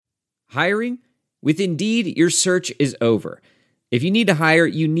Hiring? With Indeed, your search is over. If you need to hire,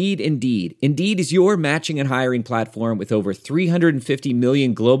 you need Indeed. Indeed is your matching and hiring platform with over 350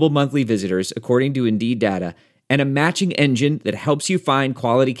 million global monthly visitors, according to Indeed data, and a matching engine that helps you find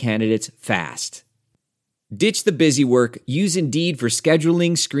quality candidates fast. Ditch the busy work. Use Indeed for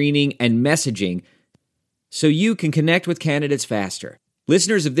scheduling, screening, and messaging so you can connect with candidates faster.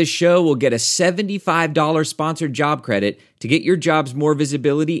 Listeners of this show will get a $75 sponsored job credit to get your jobs more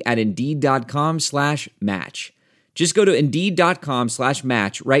visibility at Indeed.com/match. Just go to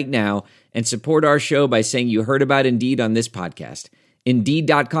Indeed.com/match right now and support our show by saying you heard about Indeed on this podcast.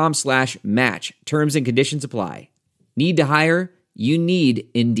 Indeed.com/match. Terms and conditions apply. Need to hire? You need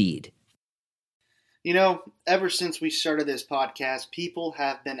Indeed. You know, ever since we started this podcast, people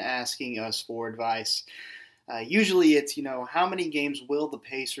have been asking us for advice. Usually it's, how many games will the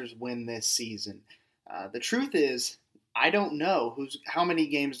Pacers win this season? The truth is, I don't know how many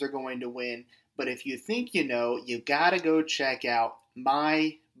games they're going to win, but if you think you know, you gotta go check out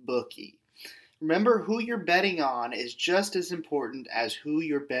MyBookie. Remember, who you're betting on is just as important as who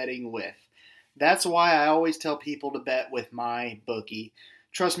you're betting with. That's why I always tell people to bet with MyBookie.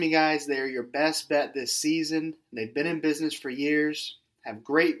 Trust me, guys, they're your best bet this season. They've been in business for years, have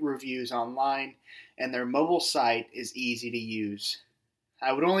great reviews online, and their mobile site is easy to use.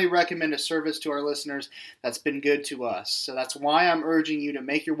 I would only recommend a service to our listeners that's been good to us. So that's why I'm urging you to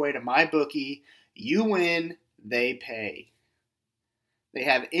make your way to MyBookie. You win, they pay. They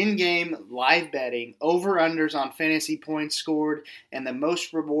have in-game live betting, over-unders on fantasy points scored, and the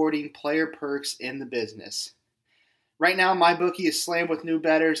most rewarding player perks in the business. Right now, MyBookie is slammed with new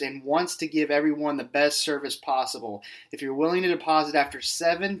bettors and wants to give everyone the best service possible. If you're willing to deposit after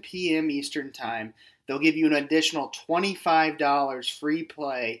 7 p.m. Eastern Time, they'll give you an additional $25 free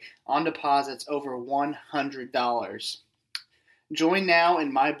play on deposits over $100. Join now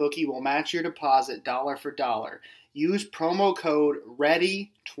and MyBookie will match your deposit dollar for dollar. Use promo code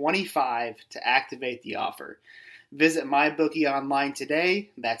READY25 to activate the offer. Visit MyBookie online today.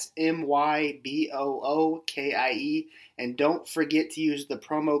 That's MyBookie. And don't forget to use the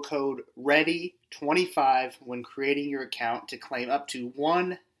promo code READY25 when creating your account to claim up to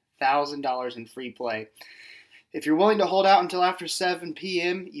 $1,000 in free play. If you're willing to hold out until after 7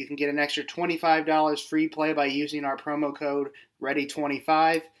 p.m., you can get an extra $25 free play by using our promo code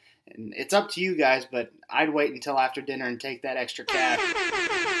READY25. And it's up to you guys, but I'd wait until after dinner and take that extra cash.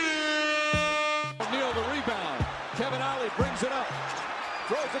 Neal the rebound. Kevin Ollie brings it up.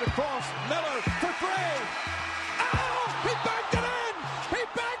 Throws it across. Miller for three. Oh! He backed it in! He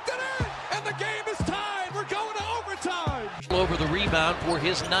backed it in! And the game is tied. We're going to overtime. Over the rebound for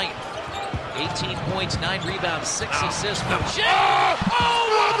his ninth. 18 points, 9 rebounds, 6 assists for Jay. Oh,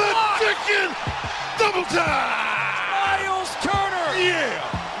 what a chicken! Double time! Miles Turner!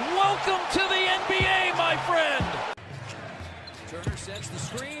 Yeah! Welcome to the NBA, my friend! Turner sets the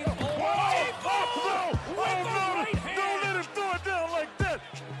screen. No! Don't let him throw it down like that!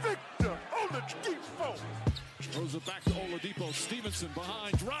 Victor Oladipo! Throws it back to Oladipo. Stevenson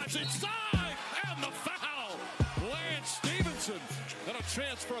behind, drives inside, and the foul! Lance Stevenson, and a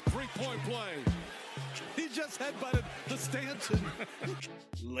chance for a three-point play. He just headbutted the Stanton.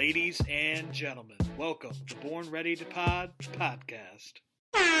 Ladies and gentlemen, welcome to Born Ready to Pod podcast.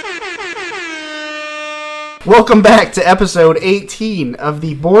 Welcome back to episode 18 of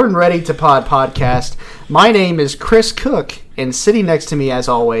the Born Ready to Pod podcast. My name is Chris Cook, and sitting next to me, as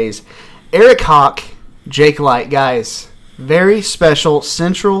always, Eric Hawk, Jake Light. Guys, very special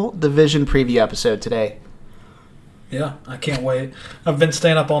Central Division preview episode today. Yeah, I can't wait. I've been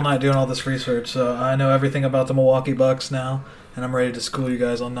staying up all night doing all this research, so I know everything about the Milwaukee Bucks now, and I'm ready to school you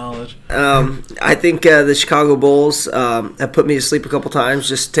guys on knowledge. I think the Chicago Bulls have put me to sleep a couple times,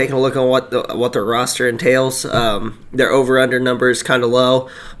 just taking a look on what their roster entails. Their over-under number is kind of low,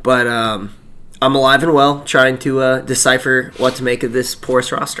 but I'm alive and well, trying to decipher what to make of this porous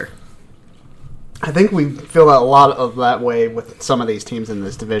roster. I think we feel a lot of that way with some of these teams in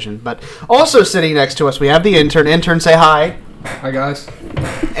this division. But also sitting next to us, we have the intern. Intern, say hi. Hi, guys.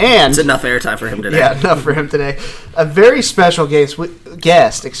 And it's enough airtime for him today. Yeah, enough for him today. A very special guest.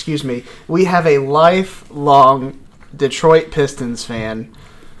 We have a lifelong Detroit Pistons fan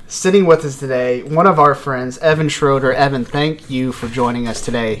sitting with us today. One of our friends, Evan Schroeder. Evan, thank you for joining us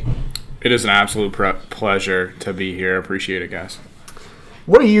today. It is an absolute pleasure to be here. Appreciate it, guys.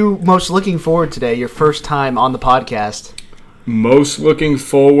 What are you most looking forward today, your first time on the podcast? Most looking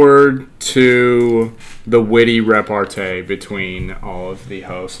forward to the witty repartee between all of the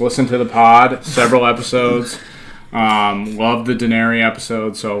hosts. Listen to the pod, several episodes. Love the Denary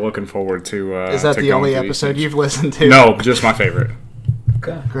episode, so looking forward to Is that the only episode you've listened to? No, just my favorite.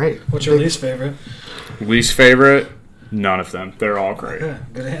 Okay. Great. What's your least favorite? Least favorite? None of them. They're all great. Okay,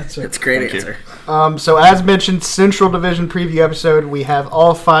 good answer. It's a great Thank answer. So as mentioned, Central Division preview episode. We have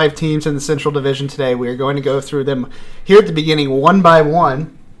all 5 teams in the Central Division today. We are going to go through them here at the beginning one by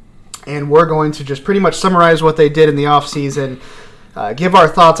one, and we're going to just pretty much summarize what they did in the offseason, give our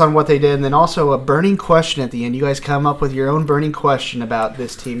thoughts on what they did, and then also a burning question at the end. You guys come up with your own burning question about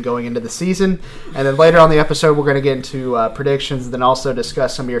this team going into the season, and then later on the episode we're going to get into predictions and then also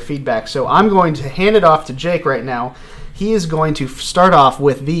discuss some of your feedback. So I'm going to hand it off to Jake right now. He is going to start off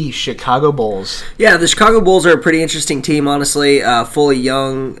with the Chicago Bulls. Yeah, the Chicago Bulls are a pretty interesting team, honestly, full of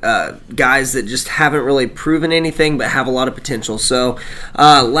young guys that just haven't really proven anything but have a lot of potential. So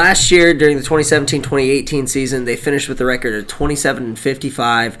last year, during the 2017-2018 season, they finished with a record of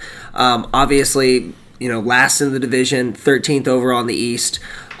 27-55. Obviously, last in the division, 13th overall in the East.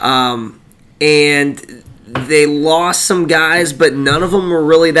 And they lost some guys, but none of them were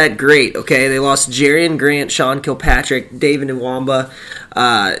really that great, okay? They lost Jerian Grant, Sean Kilpatrick, David Nwamba,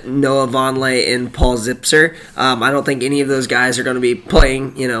 Noah Vonleh, and Paul Zipser. I don't think any of those guys are going to be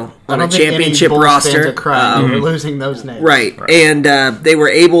playing, on a championship roster. We're losing those names. Right. And they were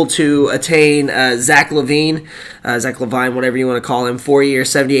able to attain Zach Levine, whatever you want to call him, 4-year,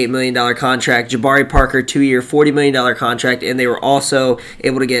 $78 million contract. Jabari Parker, 2-year, $40 million contract. And they were also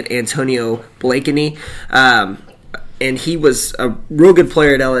able to get Antonio Blakeney. And he was a real good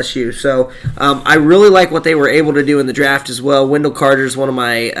player at LSU. So I really like what they were able to do in the draft as well. Wendell Carter is one of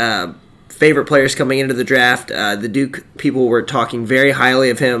my favorite players coming into the draft. The Duke people were talking very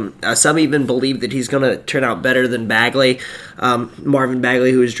highly of him. Some even believe that he's going to turn out better than Bagley, Marvin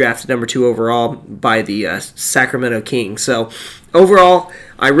Bagley, who was drafted number 2 overall by the Sacramento Kings. So overall,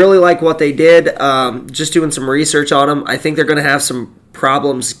 I really like what they did. Just doing some research on them, I think they're going to have some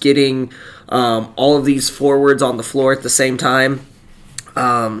problems getting all of these forwards on the floor at the same time.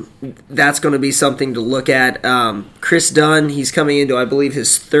 That's going to be something to look at. Chris Dunn, he's coming into, I believe, his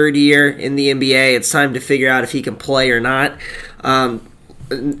 3rd year in the NBA. It's time to figure out if he can play or not.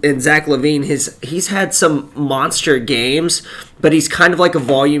 And Zach Levine, he's had some monster games, but he's kind of like a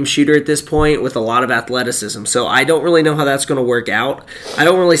volume shooter at this point with a lot of athleticism. So I don't really know how that's going to work out. I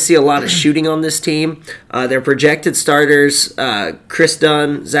don't really see a lot of shooting on this team. Their projected starters, Chris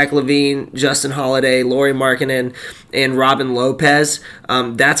Dunn, Zach Levine, Justin Holiday, Lauri Markkanen, and Robin Lopez.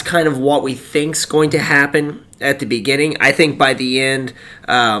 That's kind of what we think's going to happen at the beginning. I think by the end,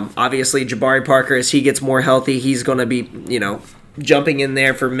 obviously Jabari Parker, as he gets more healthy, he's going to be, jumping in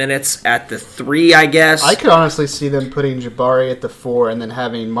there for minutes at the 3, I guess. I could honestly see them putting Jabari at the 4 and then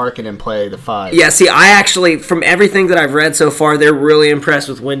having Markkanen play the 5. Yeah, see, I actually, from everything that I've read so far, they're really impressed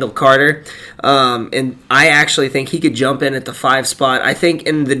with Wendell Carter. And I actually think he could jump in at the 5 spot. I think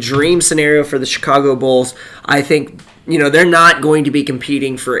in the dream scenario for the Chicago Bulls, I think they're not going to be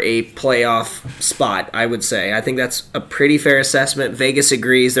competing for a playoff spot, I would say. I think that's a pretty fair assessment. Vegas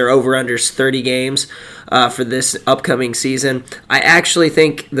agrees. Their over-unders 30 games for this upcoming season. I actually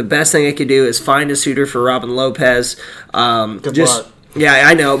think the best thing they could do is find a suitor for Robin Lopez. Good luck. Yeah,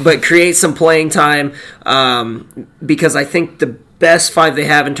 I know, but create some playing time because I think the best 5 they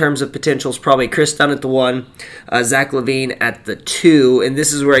have in terms of potential is probably Chris Dunn at the 1, Zach Levine at the 2, and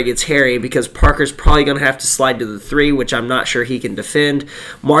this is where it gets hairy because Parker's probably going to have to slide to the 3, which I'm not sure he can defend.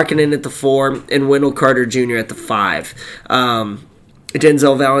 Markkanen at the 4, and Wendell Carter Jr. at the 5.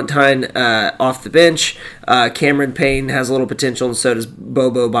 Denzel Valentine off the bench. Cameron Payne has a little potential, and so does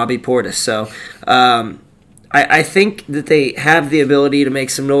Bobby Portis. So I think that they have the ability to make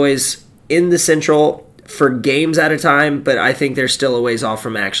some noise in the Central for games at a time, but I think they're still a ways off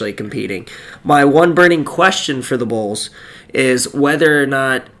from actually competing. My one burning question for the Bulls is whether or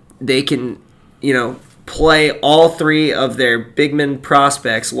not they can, play all 3 of their big men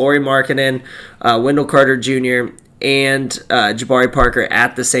prospects, Lauri Markkanen, Wendell Carter Jr., and Jabari Parker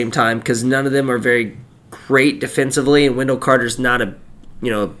at the same time, because none of them are very great defensively, and Wendell Carter's not a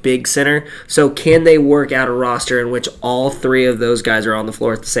big center. So can they work out a roster in which all 3 of those guys are on the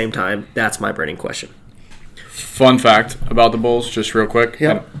floor at the same time? That's my burning question. Fun fact about the Bulls, just real quick.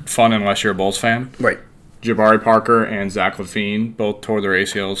 Yep. Fun unless you're a Bulls fan. Right. Jabari Parker and Zach Levine both tore their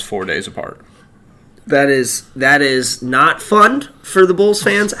ACLs 4 days apart. That is not fun for the Bulls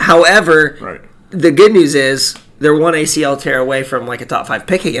fans. However, right. The good news is they're one ACL tear away from like a top 5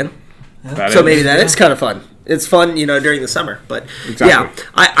 pick again. Yeah. So maybe that is kind of fun. It's fun, during the summer. But exactly. Yeah,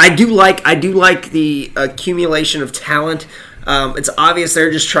 I do like the accumulation of talent. It's obvious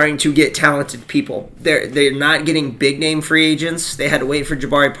they're just trying to get talented people. They're not getting big name free agents. They had to wait for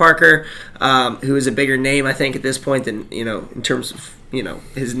Jabari Parker, who is a bigger name, I think, at this point than in terms of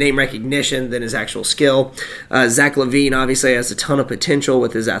his name recognition than his actual skill. Zach LaVine obviously has a ton of potential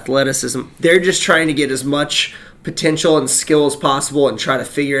with his athleticism. They're just trying to get as much potential and skill as possible and try to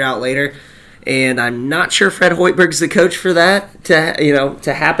figure it out later. And I'm not sure Fred Hoiberg's the coach for that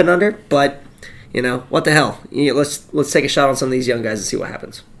to happen under, but what the hell? Let's take a shot on some of these young guys and see what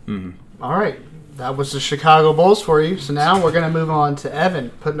happens. Mm-hmm. All right. That was the Chicago Bulls for you. So now we're going to move on to Evan,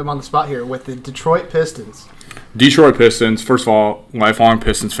 putting him on the spot here with the Detroit Pistons. Detroit Pistons, first of all, lifelong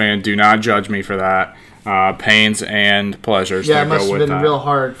Pistons fan, do not judge me for that. Pains and pleasures. Yeah, it must have been real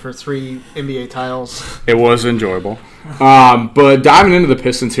hard for 3 NBA titles. It was enjoyable. But diving into the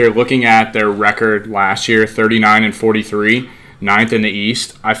Pistons here, looking at their record last year, 39-43, 9th in the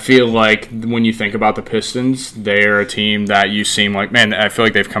East, I feel like when you think about the Pistons, they're a team that you seem like, man, I feel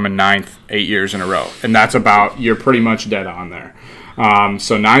like they've come in 9th 8 years in a row. And that's you're pretty much dead on there.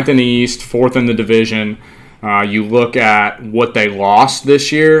 So 9th in the East, 4th in the division. You look at what they lost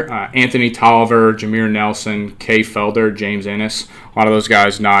this year, Anthony Tolliver, Jameer Nelson, Kay Felder, James Ennis, a lot of those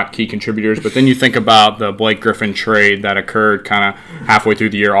guys not key contributors. But then you think about the Blake Griffin trade that occurred kind of halfway through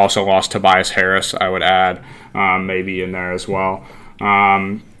the year, also lost Tobias Harris, I would add, maybe in there as well.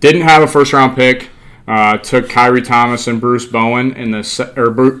 Didn't have a first-round pick. Took Kyrie Thomas and Bruce Bowen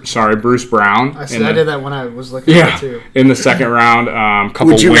Bruce Brown. I did that when I was looking at it too. In the second round.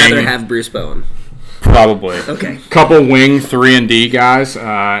 Would you rather have Bruce Bowen? Probably. Okay. Couple wing 3-and-D guys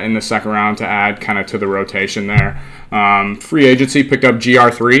in the second round to add kind of to the rotation there. Free agency, picked up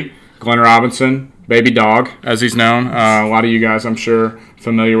GR3, Glenn Robinson, Baby Dog, as he's known. A lot of you guys, I'm sure,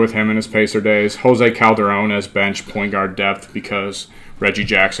 familiar with him in his Pacer days. Jose Calderon as bench point guard depth because Reggie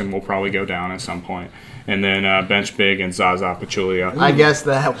Jackson will probably go down at some point. And then bench big and Zaza Pachulia. I guessed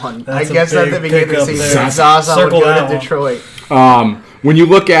that one. I guessed at the beginning of the season Zaza would go to Detroit. When you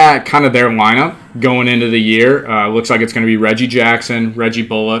look at kind of their lineup going into the year, looks like it's going to be Reggie Jackson, Reggie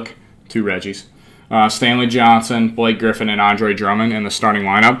Bullock, 2 Reggies, Stanley Johnson, Blake Griffin, and Andre Drummond in the starting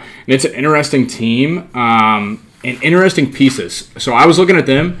lineup. And it's an interesting team and interesting pieces. So I was looking at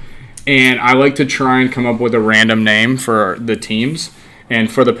them, and I like to try and come up with a random name for the teams.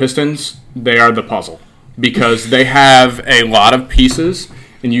 And for the Pistons, they are the puzzle because they have a lot of pieces,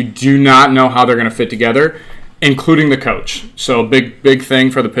 and you do not know how they're going to fit together, including the coach. So big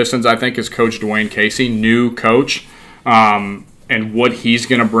thing for the Pistons, I think, is Coach Dwayne Casey, new coach, and what he's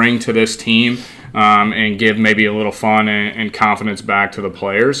going to bring to this team and give maybe a little fun and confidence back to the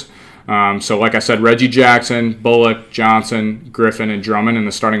players. So like I said, Reggie Jackson, Bullock, Johnson, Griffin, and Drummond in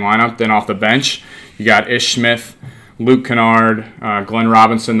the starting lineup. Then off the bench, you got Ish Smith, Luke Kennard, Glenn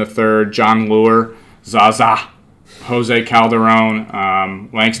Robinson III, John Lure, Zaza, Jose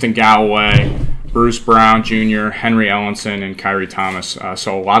Calderon, Langston Galloway, Bruce Brown Jr., Henry Ellenson, and Kyrie Thomas.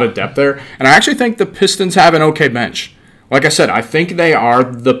 So a lot of depth there. And I actually think the Pistons have an okay bench. Like I said, I think they are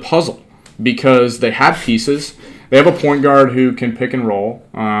the puzzle because they have pieces. They have a point guard who can pick and roll.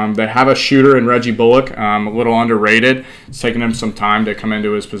 They have a shooter in Reggie Bullock, a little underrated. It's taken him some time to come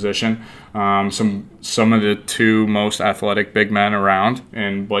into his position. Some of the 2 most athletic big men around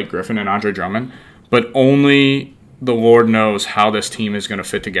in Blake Griffin and Andre Drummond. But only the Lord knows how this team is going to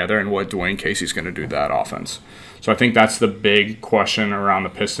fit together and what Dwayne Casey's going to do to that offense. So I think that's the big question around the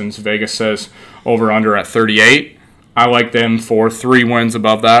Pistons. Vegas says over-under at 38. I like them for 3 wins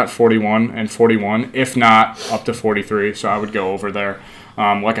above that, 41 and 41, if not up to 43. So I would go over there.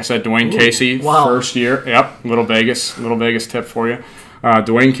 Like I said, Dwayne Casey, first year. Yep, little Vegas tip for you.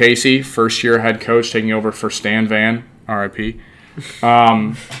 Dwayne Casey, first year head coach, taking over for Stan Van, RIP.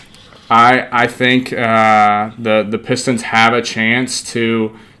 I think the Pistons have a chance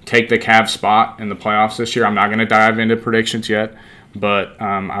to take the Cavs spot in the playoffs this year. I'm not going to dive into predictions yet, but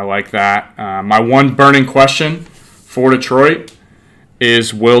I like that. My one burning question for Detroit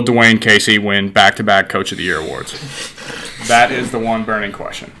is, will Dwayne Casey win back-to-back Coach of the Year awards? That is the one burning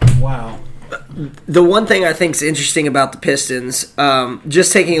question. Wow. The one thing I think is interesting about the Pistons,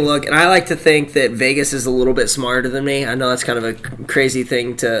 just taking a look, and I like to think that Vegas is a little bit smarter than me. I know that's kind of a crazy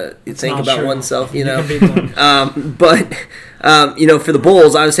thing to think about oneself, but for the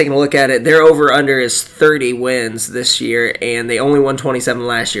Bulls, I was taking a look at it. Their over-under is 30 wins this year, and they only won 27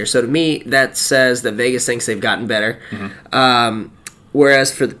 last year. So to me, that says that Vegas thinks they've gotten better. Mm-hmm.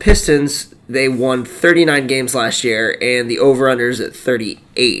 Whereas for the Pistons, they won 39 games last year, and the over-under is at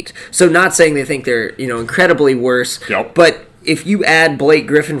 38. So not saying they think they're incredibly worse, but if you add Blake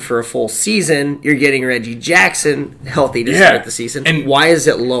Griffin for a full season, you're getting Reggie Jackson healthy to start the season. And why is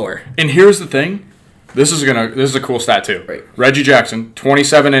it lower? And here's the thing. This is a cool stat too. Right. Reggie Jackson,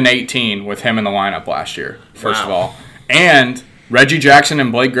 27 and 18 with him in the lineup last year, first of all. And Reggie Jackson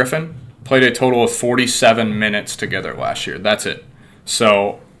and Blake Griffin played a total of 47 minutes together last year. That's it.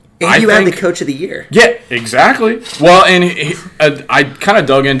 So And you had the coach of the year. Yeah, exactly. Well, and I kind of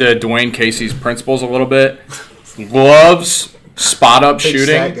dug into Dwayne Casey's principles a little bit. Loves spot-up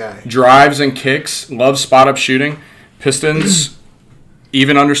shooting, drives and kicks, loves spot-up shooting. Pistons,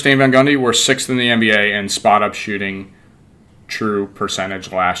 even under Stan Van Gundy, were 6th in the NBA in spot-up shooting true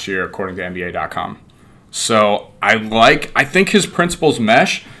percentage last year, according to NBA.com. So I think his principles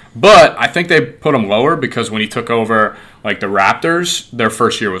mesh, but I think they put him lower because when he took over like the Raptors, their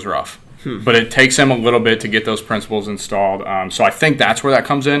first year was rough. But it takes him a little bit to get those principles installed. So I think that's where that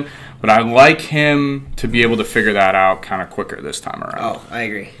comes in. But I like him to be able to figure that out kind of quicker this time around. Oh, I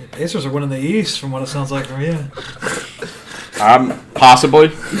agree. The Pacers are winning the East from what it sounds like from you. Possibly.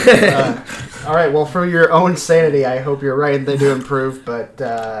 All right, well, for your own sanity, I hope you're right and they do improve, but...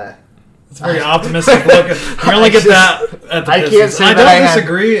 It's a very optimistic look. You only get that at the I Pistons. can't say I that don't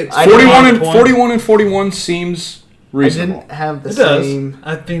disagree. It's 41 and 41 seems reasonable. I didn't have the It same... does.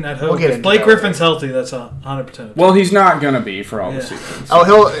 I think I'd hope. We'll get If into Blake that Griffin's healthy, that's 100%. Well, he's not going to be for all the seasons. Oh,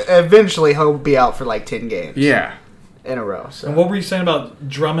 he'll be out for like 10 games. Yeah. In a row. So. And what were you saying about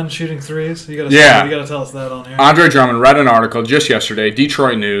Drummond shooting threes? You got to tell us that on here. Andre Drummond read an article just yesterday,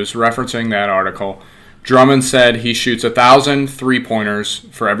 Detroit News, referencing that article. Drummond said he shoots 1,000 3-pointers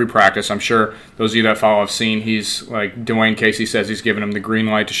for every practice. I'm sure those of you that follow have seen he's like Dwayne Casey says he's giving him the green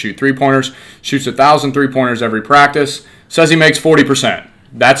light to shoot 3-pointers. Shoots 1,000 3-pointers every practice. Says he makes 40%.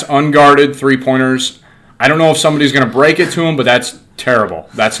 That's unguarded 3-pointers. I don't know if somebody's going to break it to him, but that's terrible.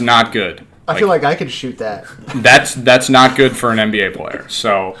 That's not good. I feel like I could shoot that. That's not good for an NBA player.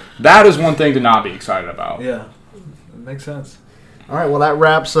 So that is one thing to not be excited about. Yeah, it makes sense. All right, well, that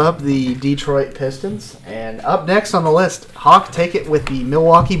wraps up the Detroit Pistons. And up next on the list, Hawk, take it with the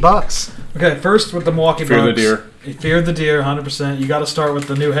Milwaukee Bucks. Okay, first with the Milwaukee Fear Bucks. the deer. Fear the deer, 100%. You got to start with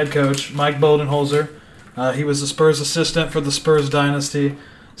the new head coach, Mike Budenholzer. He was the Spurs assistant for the Spurs dynasty,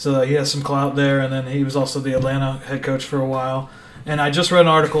 so he has some clout there. And then he was also the Atlanta head coach for a while. And I just read an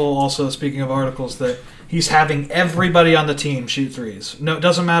article, also speaking of articles, that he's having everybody on the team shoot threes. No, it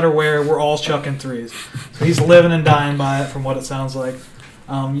doesn't matter where, we're all chucking threes. So he's living and dying by it from what it sounds like.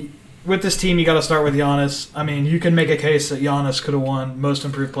 With this team, you got to start with Giannis. I mean, you can make a case that Giannis could have won Most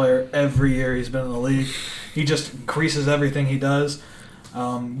Improved Player every year he's been in the league. He just increases everything he does.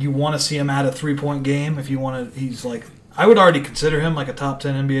 You want to see him at a three-point game. If you want to, he's like, I would already consider him like a top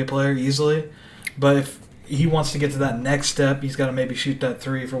 10 NBA player easily. But if he wants to get to that next step, he's got to maybe shoot that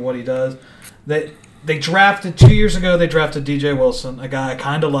three for what he does. They drafted 2 years ago. They drafted DJ Wilson, a guy I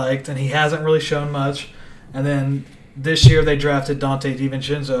kind of liked, and he hasn't really shown much. And then this year they drafted Dante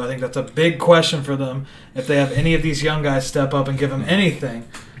DiVincenzo. I think that's a big question for them if they have any of these young guys step up and give them anything.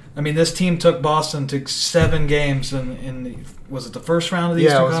 I mean, this team took Boston to 7 games in the, was it the first round of the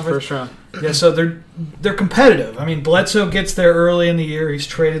Eastern Conference? Yeah, it was the first round. Yeah, so they're competitive. I mean, Bledsoe gets there early in the year. He's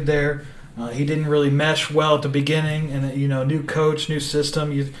traded there. He didn't really mesh well at the beginning, and new coach, new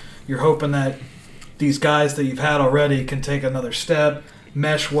system. You're hoping that these guys that you've had already can take another step,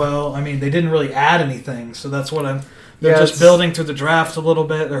 mesh well. I mean, they didn't really add anything, so that's what they're just building through the draft a little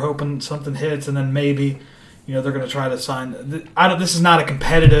bit. They're hoping something hits, and then maybe they're going to try to sign. This is not a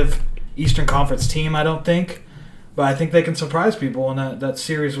competitive Eastern Conference team, I don't think, but I think they can surprise people, and that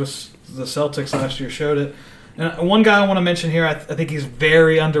series with the Celtics last year showed it. And one guy I want to mention here, I think he's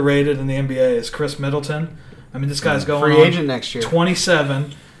very underrated in the NBA, is Chris Middleton. I mean, this guy's going free agent next year,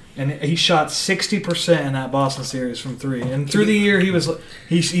 27, and he shot 60% in that Boston series from three. And through the year, he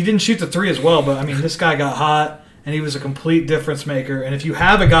didn't shoot the three as well, but I mean, this guy got hot, and he was a complete difference maker. And if you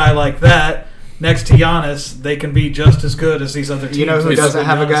have a guy like that next to Giannis, they can be just as good as these other teams. You know who doesn't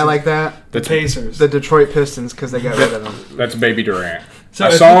have a guy like that? The Pacers. The Detroit Pistons, because they got rid of him. That's Baby Durant. So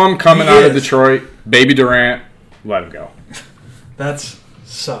I saw him coming out of Detroit. Baby Durant, let him go. That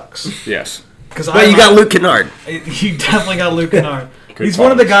sucks. Yes. But you got Luke Kennard. You definitely got Luke Kennard. He's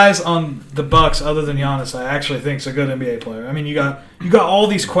one of the guys on the Bucks, other than Giannis, I actually think is a good NBA player. I mean, you got all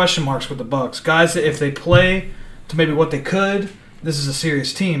these question marks with the Bucks. Guys that if they play to maybe what they could, this is a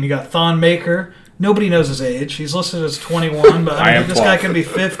serious team. You got Thon Maker. Nobody knows his age. He's listed as 21, but I mean, this guy could be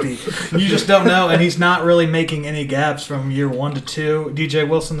 50. You just don't know, and he's not really making any gaps from year 1 to 2. DJ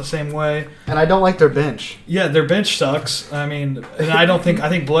Wilson the same way. And I don't like their bench. Yeah, their bench sucks. I mean, and I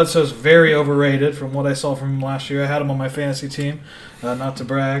think Bledsoe's very overrated from what I saw from him last year. I had him on my fantasy team, not to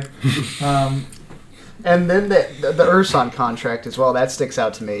brag. And then the Ersan contract as well, that sticks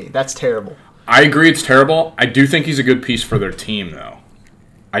out to me. That's terrible. I agree it's terrible. I do think he's a good piece for their team, though.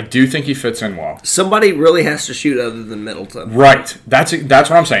 I do think he fits in well. Somebody really has to shoot other than Middleton. Right. That's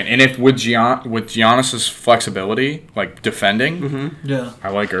what I'm saying. And if with Giannis's flexibility, like defending, yeah, I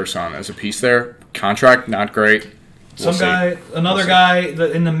like Ersan as a piece there. Contract, not great. Another guy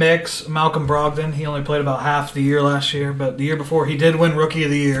that in the mix, Malcolm Brogdon. He only played about half the year last year, but the year before he did win Rookie of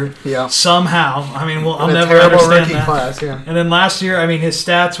the Year. Yeah. Somehow, I mean, I'll never terrible understand rookie that. class, yeah. And then last year, I mean, his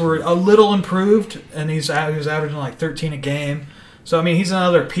stats were a little improved, and he was averaging like 13 a game. So I mean, he's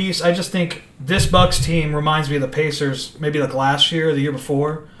another piece. I just think this Bucks team reminds me of the Pacers, maybe like last year or the year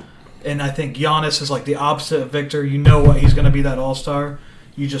before. And I think Giannis is like the opposite of Victor. You know what he's going to be, that all-star.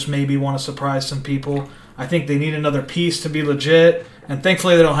 You just maybe want to surprise some people. I think they need another piece to be legit, and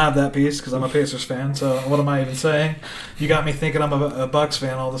thankfully they don't have that piece because I'm a Pacers fan, so what am I even saying? You got me thinking I'm a Bucks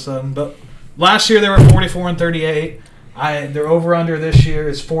fan all of a sudden. But last year they were 44-38. Their over-under this year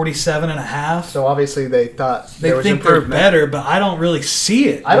is 47.5. So obviously they thought they think they're better, but I don't really see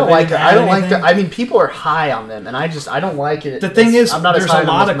it. I don't like it. I don't like that. I mean, people are high on them, and I don't like it. The thing is, I'm not there's as high a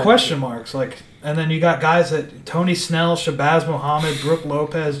lot on them of as question marks. And then you got guys that Tony Snell, Shabazz Muhammad, Brooke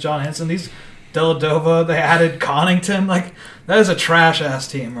Lopez, John Henson, these Deladova, they added Connington. That is a trash-ass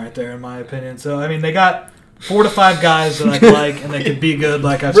team right there, in my opinion. So, I mean, they got 4 to 5 guys that I like, and they could be good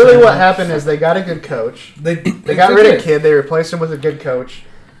like I've said. Really what happened is they got a good coach. They got rid of Kidd. They replaced him with a good coach.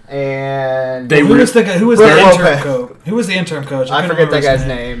 And who was the interim coach? Who was the interim coach? I forget that guy's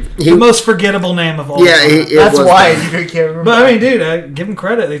name. The most forgettable name of all time. That's why you can't remember. But I mean, dude, give him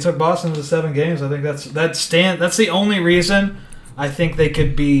credit. They took Boston to 7 games. I think that's the only reason I think they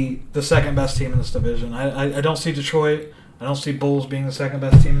could be the second best team in this division. I don't see Detroit. I don't see Bulls being the second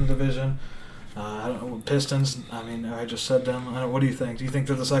best team in the division. I don't know, Pistons. I mean, I just said them. What do you think? Do you think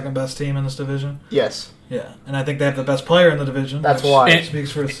they're the second best team in this division? Yes. Yeah, and I think they have the best player in the division. That's why it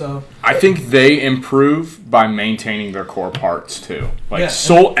speaks for itself. I think they improve by maintaining their core parts too.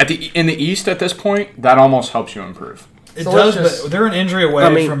 In the East at this point, that almost helps you improve. It does, but they're an injury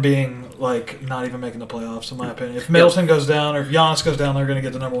away from being not even making the playoffs, in my opinion. If Middleton goes down or if Giannis goes down, they're going to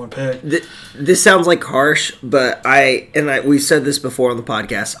get the number 1 pick. This sounds like harsh, but we've said this before on the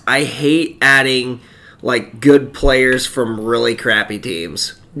podcast. I hate adding good players from really crappy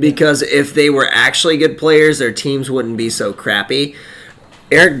teams because if they were actually good players, their teams wouldn't be so crappy.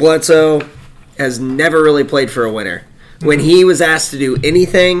 Eric Bledsoe has never really played for a winner. When he was asked to do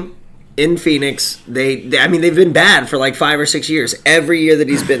anything in Phoenix, they've been bad for 5 or 6 years. Every year that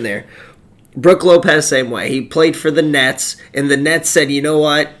he's been there. Brooke Lopez, same way. He played for the Nets, and the Nets said, you know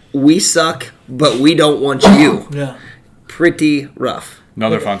what? We suck, but we don't want you. Yeah. Pretty rough.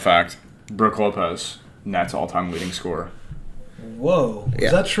 Another fun fact. Brooke Lopez, Nets all-time leading scorer. Whoa.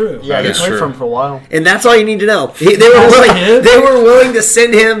 Is that true? Yeah, he played for him for a while. And that's all you need to know. They were willing to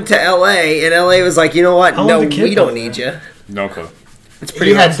send him to L.A., and L.A. was like, you know what? No, we don't need you. No clue.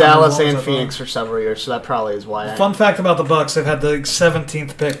 He had Dallas and Phoenix for several years, so that probably is why. Fun fact about the Bucks: they've had the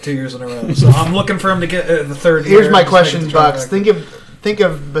 17th pick 2 years in a row. So I'm looking for him to get the third. Here's my question, Bucks. Think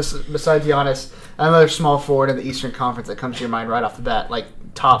of besides Giannis, another small forward in the Eastern Conference that comes to your mind right off the bat,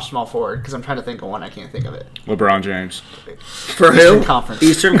 top small forward. Because I'm trying to think of one, I can't think of it. LeBron James. For Eastern Conference.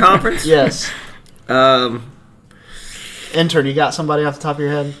 Eastern Conference. Yes. Intern, you got somebody off the top of your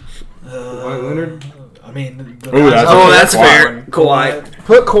head? Kawhi Leonard. I mean, that's fair. Kawhi.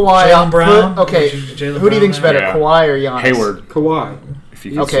 Put Kawhi on Brown. who do you think's better, Kawhi or Giannis? Hayward. Kawhi.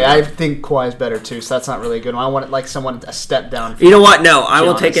 Okay, I think Kawhi's better too, so that's not really a good one. I want someone a step down. You know what? No, I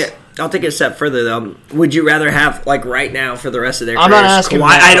will take it. I'll take it a step further though. Would you rather have right now for the rest of their careers? I'm not asking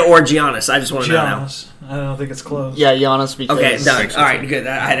Kawhi or Giannis. I just want to know now. I don't think it's close. Yeah, Giannis. Because okay, done. All right, good.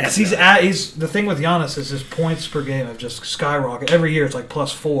 He's the thing with Giannis is his points per game have just skyrocketed. Every year it's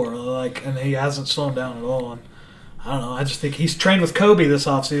 +4, and he hasn't slowed down at all. And I don't know. I just think he's trained with Kobe this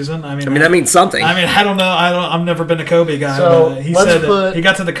offseason. I mean, that means something. I mean, I don't know. I've never been a Kobe guy. So but he said that he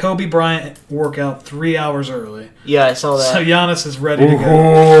got to the Kobe Bryant workout 3 hours early. Yeah, I saw that. So Giannis is ready to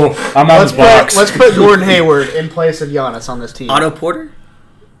go. I'm on the box. Let's put Gordon Hayward in place of Giannis on this team. Otto Porter?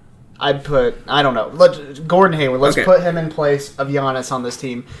 I don't know. Gordon Hayward. Let's put him in place of Giannis on this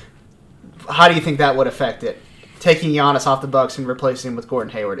team. How do you think that would affect it? Taking Giannis off the Bucks and replacing him with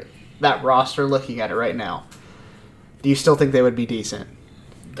Gordon Hayward. That roster, looking at it right now, do you still think they would be decent?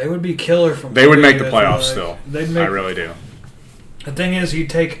 They would be killer from. They would make the playoffs still. I really do. The thing is, you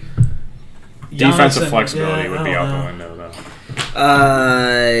take defensive flexibility would be out the window, though.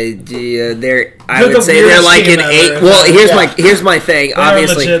 I would say they're like an 8. Well, here's my thing.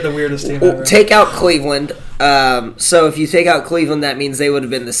 Obviously, legit the weirdest team ever. Take out Cleveland. So if you take out Cleveland, that means they would have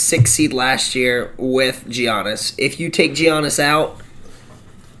been the 6th seed last year with Giannis. If you take Giannis out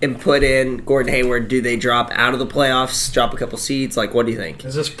and put in Gordon Hayward, do they drop out of the playoffs? Drop a couple seeds? What do you think?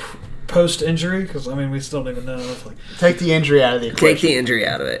 Is this post injury? Because we still don't even know. Take the injury out of the equation. Take the injury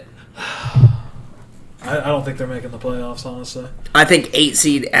out of it. I don't think they're making the playoffs, honestly. I think 8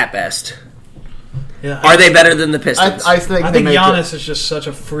 seed at best. Yeah, Are they better than the Pistons? I think Giannis is just such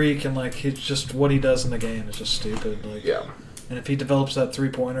a freak, and like he's just what he does in the game is just stupid. Like, yeah. And if he develops that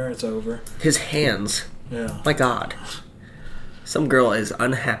 3-pointer, it's over. His hands. Yeah. My God. Some girl is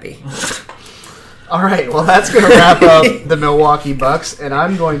unhappy. All right, well, that's going to wrap up the Milwaukee Bucks, and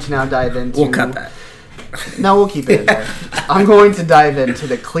I'm going to now dive into... We'll cut that. No, we'll keep it in there. I'm going to dive into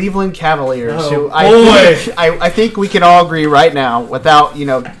the Cleveland Cavaliers, who I think we can all agree right now, without,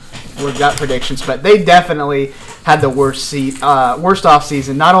 we've got predictions, but they definitely had the worst off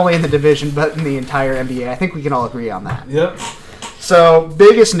season, not only in the division, but in the entire NBA. I think we can all agree on that. Yep. So,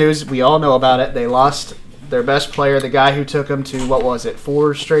 biggest news, we all know about it. They lost their best player, the guy who took them to,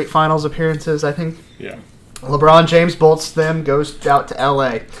 4 straight finals appearances, I think? Yeah. LeBron James bolts them, goes out to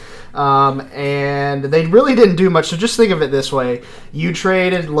L.A., and they really didn't do much. So just think of it this way. You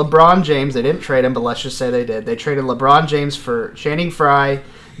traded LeBron James. They didn't trade him, but let's just say they did. They traded LeBron James for Channing Frye,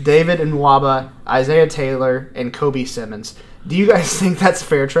 David Nwaba, Isaiah Taylor, and Kobe Simmons. Do you guys think that's a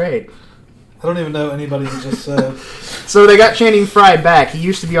fair trade? I don't even know anybody who just said. So they got Channing Frye back. He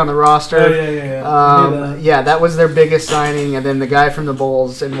used to be on the roster. Oh, yeah. Yeah, that was their biggest signing. And then the guy from the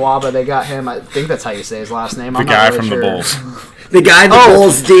Bulls, Nwaba, they got him. I think that's how you say his last name. The guy from the Bulls. The guy the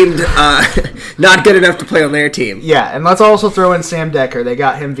Bulls deemed not good enough to play on their team. Yeah, and let's also throw in Sam Decker. They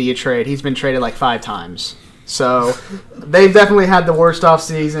got him via trade. He's been traded like 5 times. So they've definitely had the worst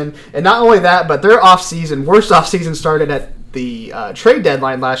offseason. And not only that, but their worst offseason started at the trade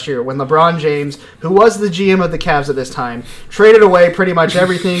deadline last year when LeBron James, who was the GM of the Cavs at this time, traded away pretty much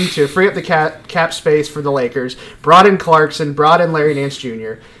everything to free up the cap space for the Lakers, brought in Clarkson, brought in Larry Nance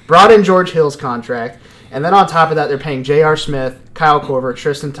Jr., brought in George Hill's contract, and then on top of that, they're paying J.R. Smith, Kyle Korver,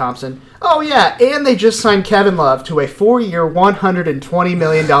 Tristan Thompson. Oh, yeah, and they just signed Kevin Love to a 4-year, $120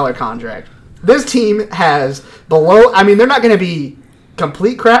 million contract. This team has they're not going to be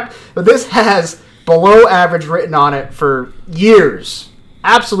complete crap, but this has below average written on it for years.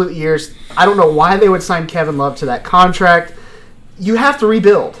 Absolute years. I don't know why they would sign Kevin Love to that contract. You have to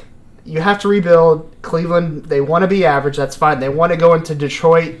rebuild. Cleveland, they want to be average. That's fine. They want to go into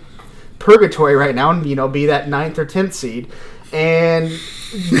Detroit purgatory right now and, be that 9th or 10th seed. And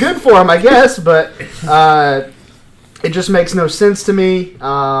good for them, I guess, but it just makes no sense to me.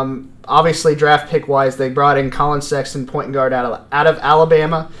 Obviously, draft pick-wise, they brought in Colin Sexton, point guard out of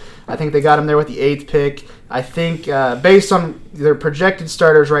Alabama. I think they got him there with the 8th pick. I think based on their projected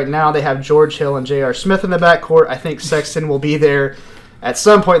starters right now, they have George Hill and J.R. Smith in the backcourt. I think Sexton will be there at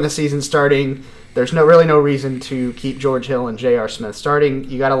some point in the season starting. There's really no reason to keep George Hill and J.R. Smith starting.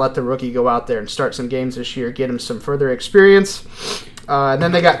 You got to let the rookie go out there and start some games this year, get him some further experience. And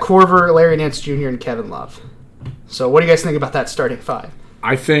then they got Korver, Larry Nance Jr., and Kevin Love. So what do you guys think about that starting 5?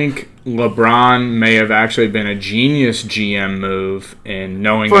 I think LeBron may have actually been a genius GM move in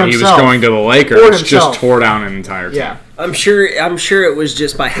knowing that he was going to the Lakers, just tore down an entire team. Yeah. I'm sure it was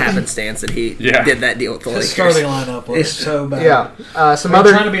just by happenstance that he did that deal with the Lakers. The starting lineup was so bad. Yeah. I'm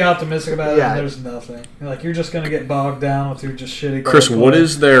trying to be optimistic about it, and there's nothing. You're just going to get bogged down with your just shitty Chris, what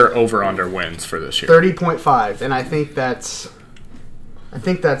is their over-under wins for this year? 30.5, and I think that's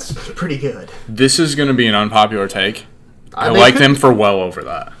pretty good. This is going to be an unpopular take. I like them for well over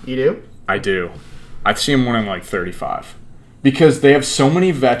that. You do? I do. I see them winning like 35. Because they have so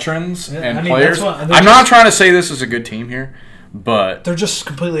many veterans and players. I'm not trying to say this is a good team here, but they're just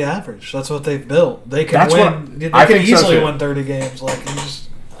completely average. That's what they've built. They can win. They can easily win 30 games.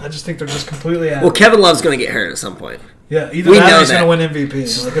 I just think they're just completely average. Well, Kevin Love's going to get hurt at some point. Yeah, either that or he's going to win MVP.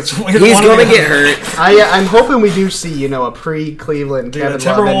 He's going to get hurt. I'm hoping we do see, a pre-Cleveland Kevin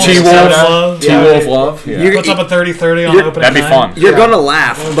Love. T-Wolf Love. Yeah. Puts up a 30-30 on opening That'd be fun. You're going to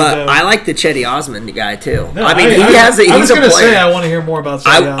laugh, but I like the Chetty Osmond guy, too. No, he's a player. I was going to say I want to hear more about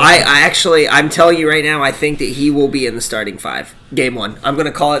Chetty Osmond. I'm telling you right now, I think that he will be in the starting 5. Game 1. I'm going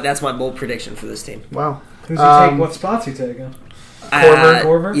to call it. That's my bold prediction for this team. Wow. Who's he taking? What spot's he taking?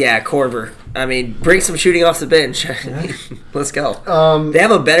 Korver? Yeah, Korver. Bring some shooting off the bench. Let's go. They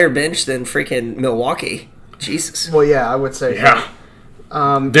have a better bench than freaking Milwaukee. Jesus. Well, yeah, I would say. Yeah.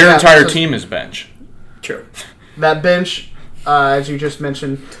 Their entire team is bench. True. That bench, as you just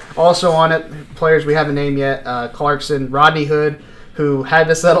mentioned, also on it, players we haven't named yet, Clarkson, Rodney Hood, who had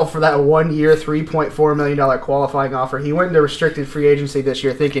to settle for that 1-year, $3.4 million qualifying offer. He went into restricted free agency this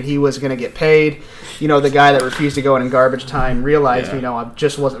year thinking he was going to get paid. The guy that refused to go in garbage time realized, I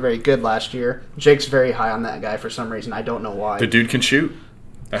just wasn't very good last year. Jake's very high on that guy for some reason. I don't know why. The dude can shoot.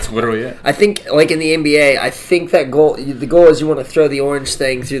 That's literally it. I think, in the NBA, I think that the goal is you want to throw the orange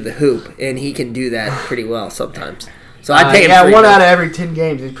thing through the hoop, and he can do that pretty well sometimes. So I pay him 1 out of every 10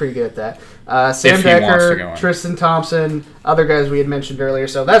 games. He's pretty good at that. Sam Decker, Tristan Thompson, other guys we had mentioned earlier.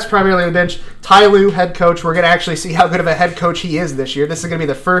 So that's primarily the bench. Ty Lue, head coach. We're going to actually see how good of a head coach he is this year. This is going to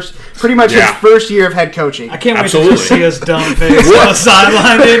be his first year of head coaching. I can't wait to just see his dumb face on the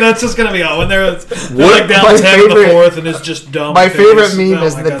sideline. Dude, that's just going to be when they're like down 10 in the fourth and it's just dumb. My favorite meme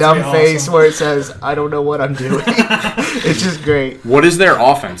is the dumb face where it says, "I don't know what I'm doing." It's just great. What is their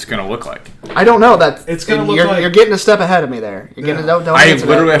offense going to look like? I don't know. It's going to look like... You're getting a step ahead of me there. Don't I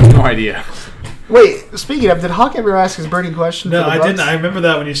literally have no idea. Wait, speaking of, did Hawk ever ask his burning question? No, for the I Bucks? didn't. I remember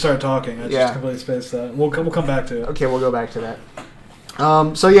that when you started talking. I just completely spaced that. We'll come back to it. Okay, we'll go back to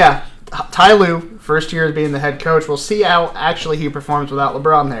that. So yeah, Ty Lue, first year as being the head coach. We'll see how actually he performs without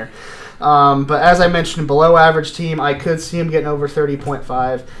LeBron there. But as I mentioned, below average team, I could see him getting over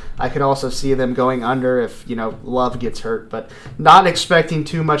 30.5. I could also see them going under if, Love gets hurt. But not expecting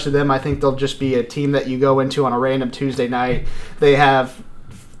too much of them. I think they'll just be a team that you go into on a random Tuesday night. They have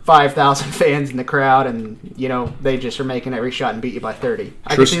 5,000 fans in the crowd, and, they just are making every shot and beat you by 30.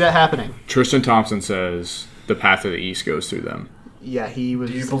 I can see that happening. Tristan Thompson says the path of the East goes through them. Yeah, he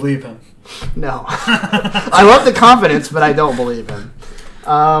was... Do you believe him? No. I love the confidence, but I don't believe him.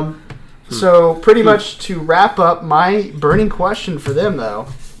 So pretty much to wrap up my burning question for them, though,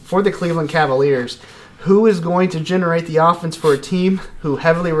 for the Cleveland Cavaliers, who is going to generate the offense for a team who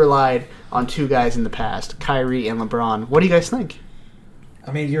heavily relied on two guys in the past, Kyrie and LeBron? What do you guys think?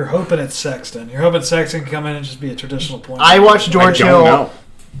 I mean, you're hoping it's Sexton. You're hoping Sexton can come in and just be a traditional point guard. I watched George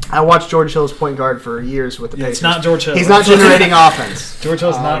Hill's point guard for years with the Pacers. It's not George Hill. He's not generating offense. George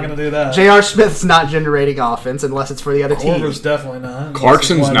Hill's not going to do that. J.R. Smith's not generating offense unless it's for the other team. Korver's definitely not.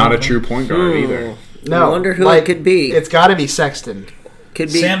 Clarkson's not a true point guard either. No, I wonder who it could be. It's got to be Sexton. Could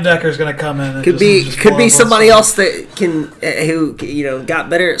be Sam Decker's going to come in. And could be somebody else that can who got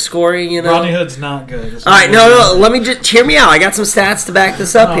better at scoring. Rodney Hood's not good. All right, no. Let me just hear me out. I got some stats to back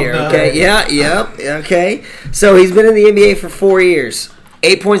this up here. No. Okay, okay. So he's been in the NBA for 4 years.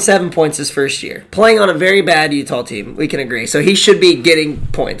 8.7 points his first year. Playing on a very bad Utah team. We can agree. So he should be getting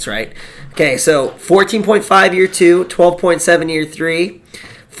points, right? Okay, so 14.5 year 2, 12.7 year 3,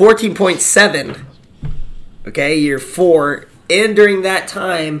 14.7. Okay, year 4. And during that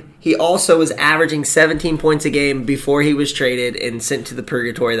time, he also was averaging 17 points a game before he was traded and sent to the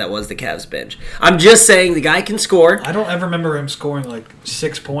purgatory that was the Cavs bench. I'm just saying the guy can score. I don't ever remember him scoring like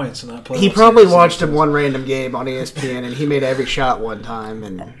 6 points in that play. He probably watched him one random game on ESPN, and he made every shot one time.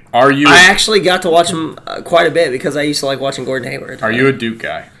 And I actually got to watch him quite a bit because I used to like watching Gordon Hayward. Are you a Duke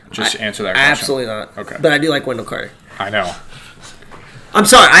guy? Just answer that question. Absolutely not. Okay. But I do like Wendell Carter. I know. I'm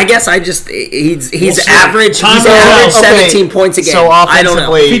sorry. I guess he's average. He's average 17 points a game. So offensively, I don't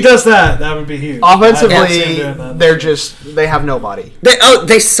know. If he does that would be huge. Offensively, they have nobody.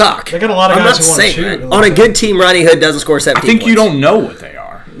 They suck. They got a lot of guys who want to shoot. On a good team, Rodney Hood doesn't score 17 I think points. you don't know what they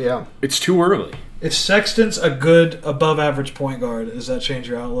are. Yeah. It's too early. If Sexton's a good above-average point guard, does that change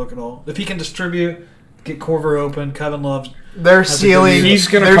your outlook at all? If he can distribute, get Korver open, Kevin Love... Their ceiling... He's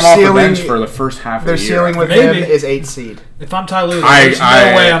going to come off the bench for the first half of the year. Their ceiling with him is 8th seed. If I'm Ty Lue, there's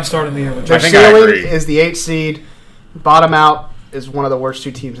no way I'm starting the year with him. Their ceiling is the 8th seed. Bottom out is one of the worst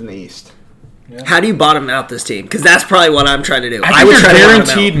two teams in the East. Yeah. How do you bottom out this team? Because that's probably what I'm trying to do. I would try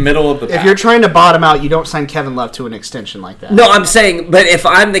guaranteed middle of the pack. If you're trying to bottom out, you don't sign Kevin Love to an extension like that. No, I'm saying, but if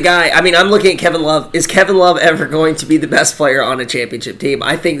I'm the guy, I'm looking at Kevin Love. Is Kevin Love ever going to be the best player on a championship team?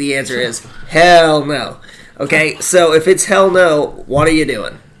 I think the answer is hell no. Okay, so if it's hell no, what are you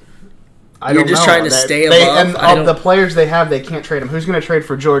doing? You're just trying to stay above. And of the players they have, they can't trade them. Who's going to trade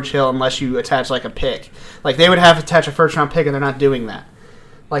for George Hill unless you attach like a pick? Like they would have to attach a first-round pick, and they're not doing that.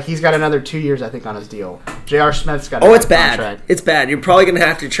 Like he's got another 2 years, I think, on his deal. J.R. Smith's got. It's bad. Contract. It's bad. You're probably going to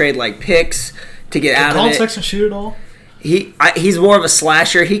have to trade like picks to get out of it. Colin Sexton shoot at all? He's more of a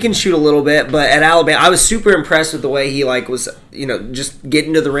slasher. He can shoot a little bit, but at Alabama, I was super impressed with the way he was just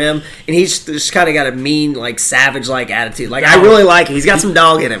getting to the rim, and he's just kind of got a mean savage attitude. I really like it. He's got some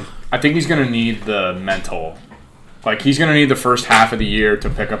dog in him. I think he's going to need the mental. He's going to need the first half of the year to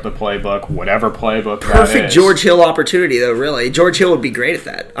pick up the playbook, whatever playbook that is. Perfect George Hill opportunity, though, really. George Hill would be great at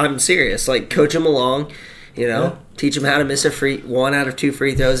that. I'm serious. Coach him along, teach him how to miss 1 out of 2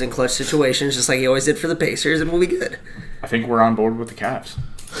 free throws in clutch situations, just like he always did for the Pacers, and we'll be good. I think we're on board with the Cavs.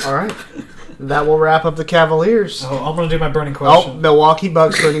 All right. That will wrap up the Cavaliers. Oh, I'm going to do my burning question. Milwaukee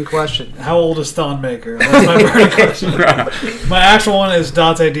Bucks burning question. How old is Thon Maker? That's my burning question. My actual one is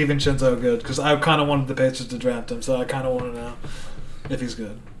Dante DiVincenzo good? Because I kind of wanted the Pacers to draft him, so I kind of want to know if he's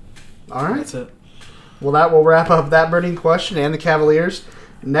good. All right. That's it. Well, that will wrap up that burning question and the Cavaliers.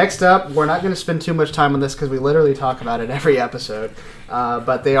 Next up, we're not going to spend too much time on this because we literally talk about it every episode.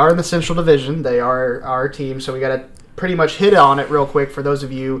 But they are in the Central Division. They are our team, so we got to pretty much hit on it real quick for those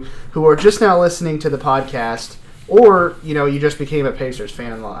of you who are just now listening to the podcast or, you just became a Pacers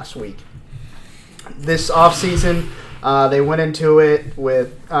fan in the last week. This offseason, they went into it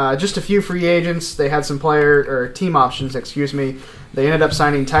with just a few free agents. They had some team options, They ended up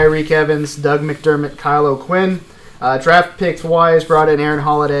signing Tyreek Evans, Doug McDermott, Kyle O'Quinn. Draft picks wise, brought in Aaron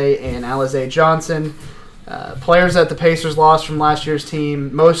Holiday and Alize Johnson. Players that the Pacers lost from last year's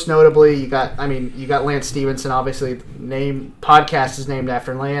team, most notably, you got Lance Stevenson. Obviously, podcast is named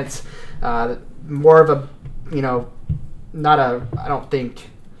after Lance. More of a, not a, I don't think,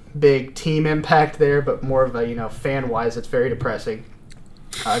 big team impact there, but more of a, fan wise, it's very depressing.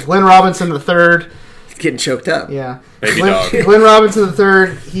 Glenn Robinson III. Getting choked up. Yeah. Glenn Robinson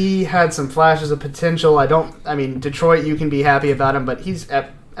III, he had some flashes of potential. Detroit, you can be happy about him, but he's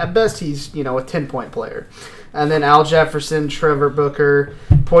at best, he's, a 10-point player. And then Al Jefferson, Trevor Booker,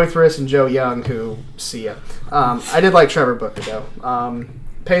 Poitras, and Joe Young, who see ya. I did like Trevor Booker, though.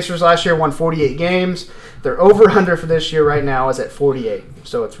 Pacers last year won 48 games. Their over-under for this year right now is at 48.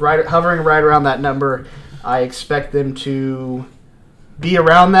 So it's hovering right around that number. I expect them to be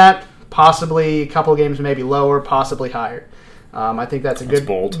around that. Possibly a couple games maybe lower, possibly higher. I think that's a good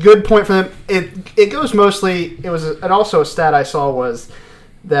point for them. It goes mostly. And also a stat I saw was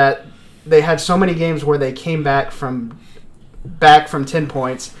that they had so many games where they came back from 10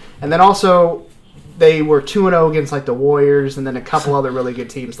 points, and then also they were 2-0 against the Warriors, and then a couple other really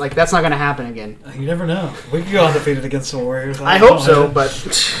good teams. That's not going to happen again. You never know. We could go undefeated against the Warriors. I hope so,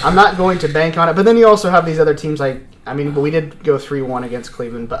 but I'm not going to bank on it. But then you also have these other teams we did go 3-1 against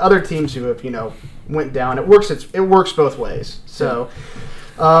Cleveland, but other teams who have went down. It works both ways. So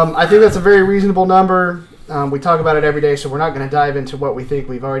I think that's a very reasonable number. We talk about it every day, so we're not going to dive into what we think.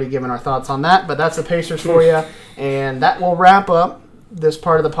 We've already given our thoughts on that, but that's the Pacers for you, and that will wrap up this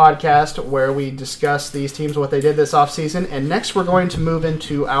part of the podcast where we discuss these teams, what they did this offseason. And next we're going to move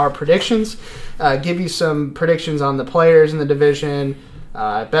into our predictions, give you some predictions on the players in the division,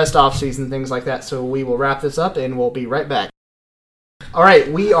 best offseason, things like that. So we will wrap this up and we'll be right back. All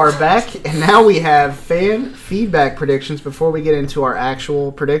right, we are back, and now we have fan feedback predictions before we get into our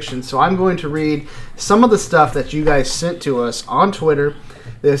actual predictions. So I'm going to read some of the stuff that you guys sent to us on Twitter.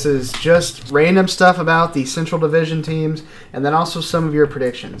 This is just random stuff about the Central Division teams, and then also some of your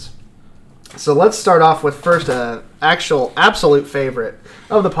predictions. So let's start off with first an actual absolute favorite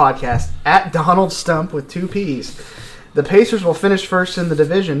of the podcast, at Donald Stump with 2 P's. The Pacers will finish first in the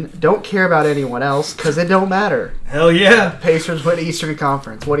division. Don't care about anyone else because it don't matter. Hell yeah. Pacers win Eastern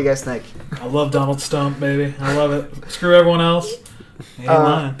Conference. What do you guys think? I love Donald Stump, baby. I love it. Screw everyone else.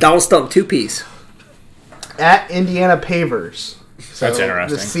 Donald Stump, 2 P's. At Indiana Pavers. So that's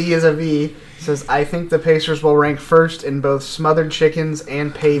interesting. The C is a V. Says, I think the Pacers will rank first in both smothered chickens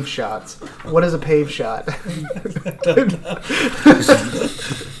and pave shots. What is a pave shot?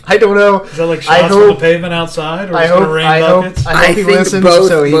 I don't know. Is that like shots from the pavement outside? Or I hope he listens.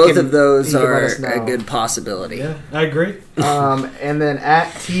 Both of those are a good possibility. Yeah, I agree. And then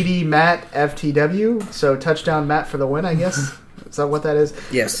at TD Matt FTW. So touchdown Matt for the win, I guess. Is that what that is?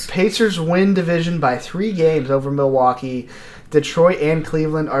 Yes. Pacers win division by 3 games over Milwaukee. Detroit and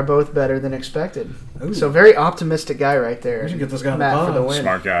Cleveland are both better than expected. Ooh. So very optimistic guy right there. We should get this guy Matt on for the win.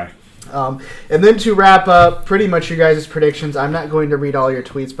 Smart guy. And then to wrap up pretty much your guys' predictions, I'm not going to read all your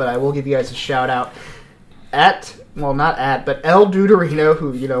tweets, but I will give you guys a shout out but El Duderino,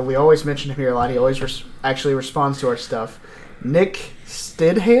 who we always mention him here a lot. He always actually responds to our stuff. Nick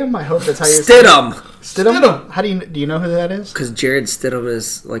Stidham, I hope that's how you say it. Stidham. How do you know who that is? Because Jared Stidham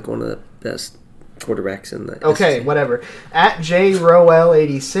is like one of the best quarterbacks in the Okay, SEC. Whatever. At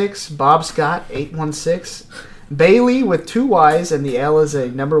JRoel86, Bob Scott 816, Bailey with 2 Y's and the L is a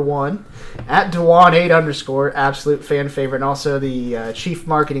number 1. At Dewan8_, absolute fan favorite, and also the chief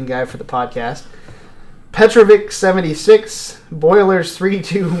marketing guy for the podcast. Petrovic76, Boilers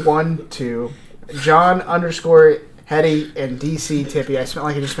 3212, John_Hetty, and DC Tippy. I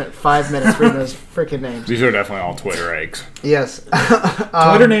just spent 5 minutes reading those freaking names. These are definitely all Twitter eggs. Yes.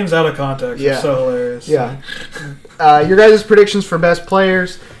 Twitter names out of context are so hilarious. Yeah. Your guys' predictions for best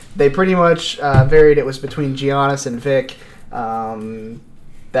players, they pretty much varied. It was between Giannis and Vic.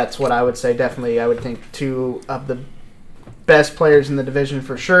 That's what I would say. Definitely, I would think 2 of the best players in the division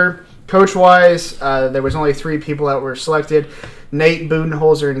for sure. Coach-wise, there was only 3 people that were selected. Nate,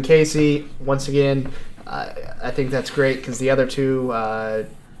 Budenholzer, and Casey. Once again, I think that's great because the other 2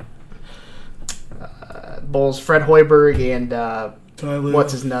 Bulls, Fred Hoiberg and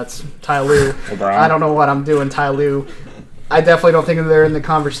what's his nuts, Ty Lue. I don't know what I'm doing, Ty Lue. I definitely don't think they're in the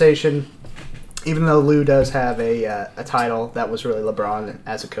conversation, even though Lue does have a title that was really LeBron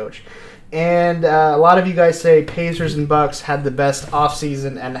as a coach. And a lot of you guys say Pacers and Bucks had the best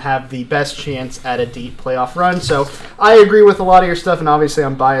offseason and have the best chance at a deep playoff run. So I agree with a lot of your stuff, and obviously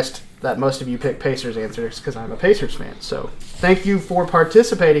I'm biased that most of you pick Pacers answers because I'm a Pacers fan. So thank you for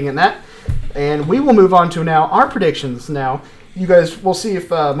participating in that. And we will move on to now our predictions now. You guys, we'll see if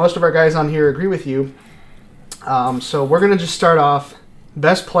most of our guys on here agree with you. So we're going to just start off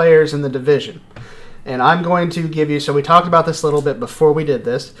best players in the division. And I'm going to give you, so we talked about this a little bit before we did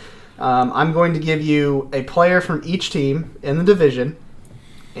this. I'm going to give you a player from each team in the division,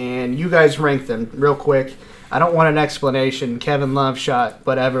 and you guys rank them real quick. I don't want an explanation. Kevin Love shot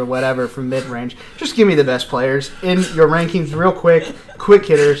whatever from mid-range. Just give me the best players in your rankings real quick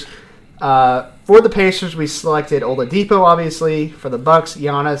hitters. For the Pacers, we selected Oladipo, obviously. For the Bucks,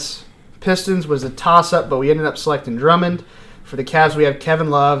 Giannis. Pistons was a toss-up, but we ended up selecting Drummond. For the Cavs, we have Kevin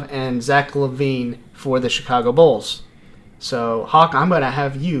Love and Zach LaVine for the Chicago Bulls. So, Hawk, I'm going to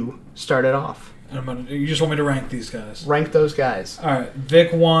have you start it off. You just want me to rank these guys? Rank those guys. All right.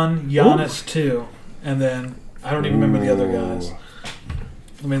 Vic 1, Giannis 2, and then I don't even remember the other guys.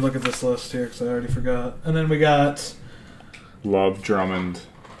 Let me look at this list here because I already forgot. And then we got Love, Drummond.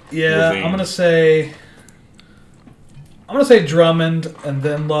 Yeah, Levine. I'm gonna say Drummond and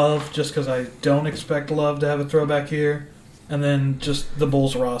then Love, just because I don't expect Love to have a throwback here, and then just the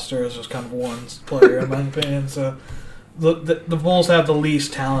Bulls roster is just kind of one player in my opinion. So the Bulls have the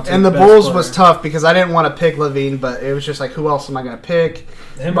least talented. And the best Bulls player. was tough because I didn't want to pick LaVine, but it was just like, who else am I going to pick?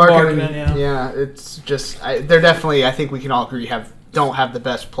 Him Markkanen, yeah. It's just they're definitely. I think we can all agree don't have the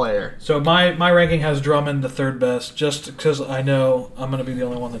best player. So my ranking has Drummond the third best, just because I know I'm going to be the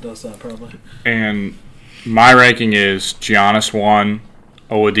only one that does that probably. And my ranking is Giannis 1,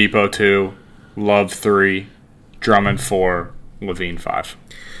 Oladipo 2, Love 3, Drummond 4, LaVine 5.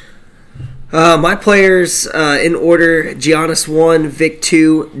 My players in order: Giannis 1, Vic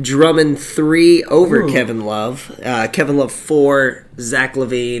 2, Drummond 3 over Kevin Love. Kevin Love 4, Zach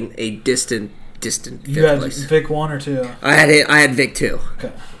LaVine a distant You had place. Vic 1 or 2? I had Vic 2.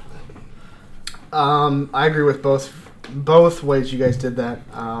 Okay. I agree with both ways you guys did that.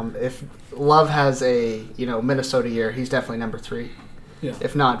 If Love has a Minnesota year, he's definitely number 3. Yeah.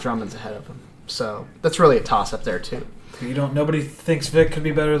 If not, Drummond's ahead of him. So that's really a toss up there too. Nobody thinks Vic could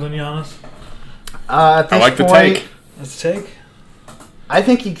be better than Giannis? At this I like the point, take. Let's take. I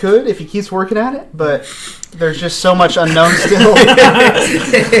think he could if he keeps working at it, but there's just so much unknown still. No,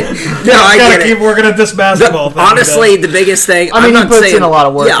 I gotta get keep it. working at this basketball thing. Honestly, the biggest thing. I mean, I'm he not puts saying, in a lot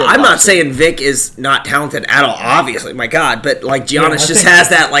of work. Yeah, I'm not obviously. saying Vic is not talented at all. Obviously, my God, but like Giannis I just think- has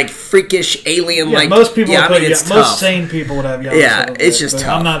that like freakish alien. Yeah, like most people Yeah, I would mean, put, it's most tough. sane people would have Giannis. Yeah, over it's Vic, just but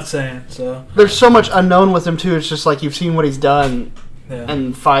tough. I'm not saying so. There's so much unknown with him too. It's just like you've seen what he's done Yeah.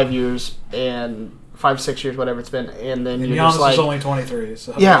 in 5 years and 5-6 years, whatever it's been, and then And you're Giannis just like, is only 23,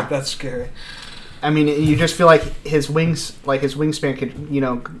 so Yeah. like, that's scary. I mean, you just feel like his wingspan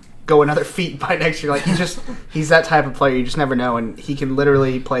could, go another feet by next year. Like he's that type of player. You just never know, and he can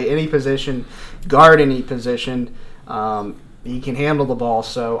literally play any position, guard any position. He can handle the ball,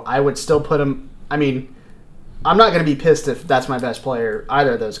 so I would still put him. I mean, I'm not going to be pissed if that's my best player,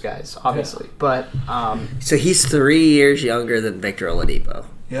 either of those guys, obviously. But So he's 3 years younger than Victor Oladipo.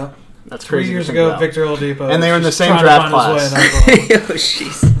 Yeah. that's 3 crazy. to years think ago, about. Victor Oladipo. And they were in the was same trying to draft find his class. way in Oklahoma. Oh,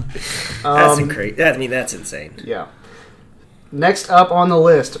 jeez. That's crazy. I mean, that's insane. Yeah. Next up on the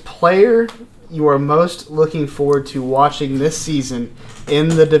list, player you are most looking forward to watching this season in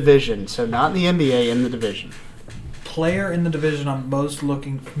the division. So not in the NBA, in the division. Player in the division I'm most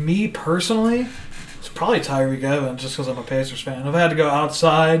looking. Me personally, it's probably Tyreek Evans, just because I'm a Pacers fan. If I had to go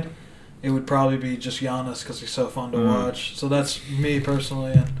outside, it would probably be just Giannis because he's so fun to watch. So that's me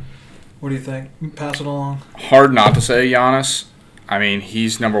personally. And what do you think? Pass it along. Hard not to say Giannis. I mean,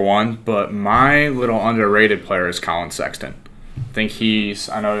 he's number 1, but my little underrated player is Colin Sexton. I think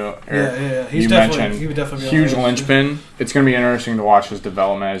I know, Eric, Yeah. He's you definitely, he would definitely be huge on the list. linchpin. It's going to be interesting to watch his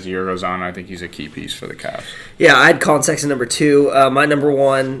development as the year goes on. I think he's a key piece for the Cavs. Yeah, I had Colin Sexton number 2. My number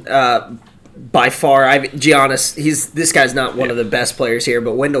 1, by far, Giannis. This guy's not one of the best players here,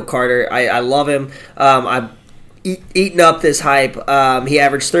 but Wendell Carter, I love him. I've eaten up this hype. He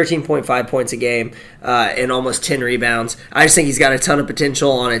averaged 13.5 points a game and almost 10 rebounds. I just think he's got a ton of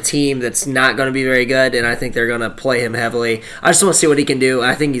potential on a team that's not going to be very good, and I think they're going to play him heavily. I just want to see what he can do.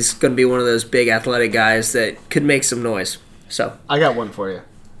 I think he's going to be one of those big athletic guys that could make some noise. So I got one for you.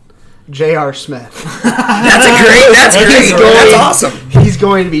 J.R. Smith. That's great. That's awesome. He's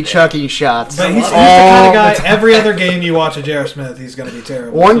going to be chucking shots. But he's the all kind of the guy, every other game you watch a J.R. Smith, he's going to be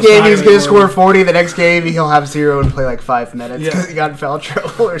terrible. One It's game not he's gonna going be to score horrible. 40. The next game he'll have 0 and play like 5 minutes because Yeah. he got in foul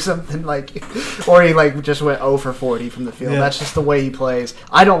trouble or something or he just went 0 for 40 from the field. Yeah. That's just the way he plays.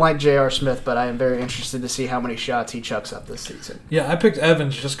 I don't like J.R. Smith, but I am very interested to see how many shots he chucks up this season. Yeah, I picked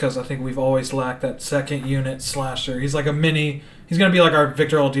Evans just because I think we've always lacked that second unit slasher. He's like a mini. He's going to be like our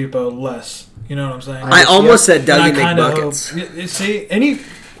Victor Oladipo less. You know what I'm saying? I almost said And I Dougie kinda McBuckets. hope- you see,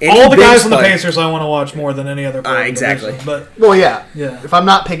 all the big guys on the player. Pacers I want to watch more than any other player. in the exactly. division, But Well, yeah. Yeah. If I'm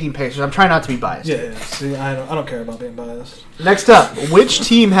not picking Pacers, I'm trying not to be biased. yeah. See, I don't care about being biased. Next up, which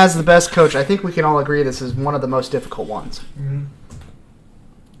team has the best coach? I think we can all agree this is one of the most difficult ones.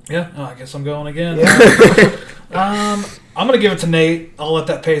 Yeah, I guess I'm going again. I'm going to give it to Nate. I'll let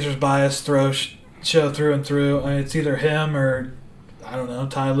that Pacers bias show through and through. I mean, it's either him or, I don't know,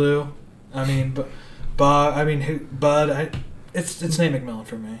 Ty Lue. I mean, Bud. It's Nate McMillan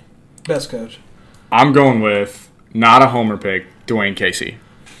for me. Best coach. I'm going with, not a homer pick, Dwayne Casey.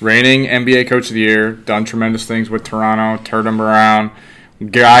 Reigning NBA Coach of the Year, done tremendous things with Toronto, turned them around,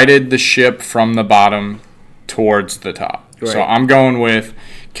 guided the ship from the bottom towards the top. Right. So I'm going with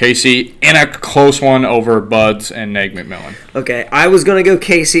Casey in a close one over Buds and Nate McMillan. Okay, I was going to go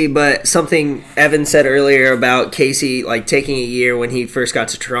Casey, but something Evan said earlier about Casey taking a year when he first got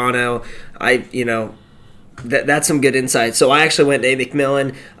to Toronto, that's some good insight. So I actually went Nate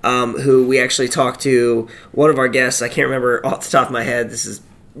McMillan, who we actually talked to one of our guests. I can't remember off the top of my head. This is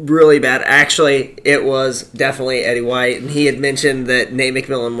really bad. Actually, it was definitely Eddie White, and he had mentioned that Nate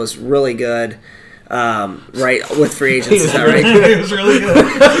McMillan was really good. Right, with free agents, is that right? It was really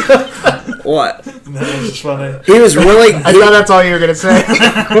good. What? That was just funny. He was really. I thought that's all you were going to say.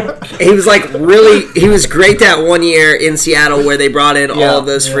 He was he was great that 1 year in Seattle where they brought in all of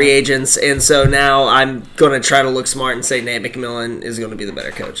those free agents, and so now I'm going to try to look smart and say Nate McMillan is going to be the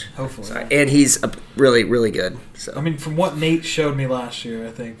better coach. Hopefully. Sorry. And he's really, really good. So I mean, from what Nate showed me last year,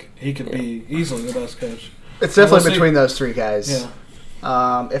 I think he could be easily the best coach. It's definitely We'll see. between those three guys.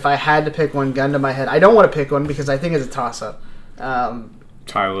 Yeah. If I had to pick one, gun to my head, I don't want to pick one because I think it's a toss-up.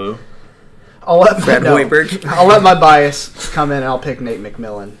 Ty Lue. I'll let Brad Hoiberg. I'll let my bias come in and I'll pick Nate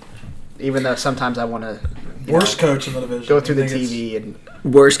McMillan, even though sometimes I want to Worst coach in the division. go through the I think TV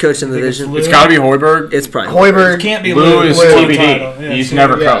and worst coach in the think it's division. Lue. It's got to be Hoiberg. It's probably Hoiberg. It can't be Lue Lue. is Lue. TBD. Title. Yeah, He's so-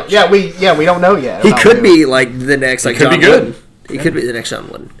 never yeah, coached. we don't know yet. He about could Lue. be like the next could John be good. Wooden. He could be the next John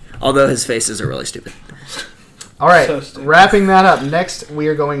Wooden. Although his faces are really stupid. All right, So stupid. wrapping that up. Next, we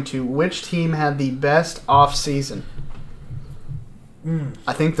are going to which team had the best off season.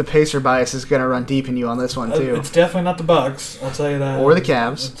 I think the Pacer bias is going to run deep in you on this one too, It's definitely not the Bucks. I'll tell you that. or the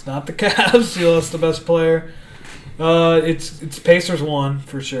Cavs. It's not the Cavs. You lost the best player. It's Pacers won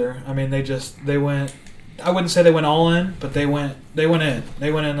for sure. I mean, they went. I wouldn't say they went all in, but they went in.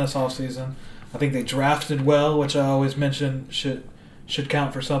 They went in this offseason. I think they drafted well, which I always mention should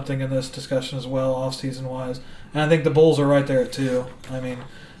count for something in this discussion as well, offseason wise. And I think the Bulls are right there too. I mean,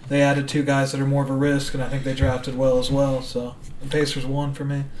 they added two guys that are more of a risk, and I think they drafted well as well. So the Pacers won for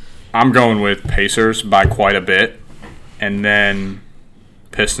me. I'm going with Pacers by quite a bit, and then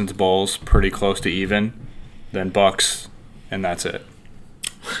Pistons Bulls pretty close to even, then Bucks, and that's it.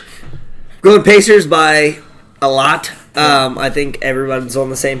 Going Pacers by a lot. I think everyone's on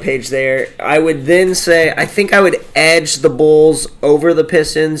the same page there. I would then say I think I would edge the Bulls over the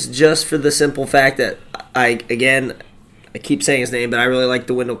Pistons just for the simple fact that I keep saying his name, but I really like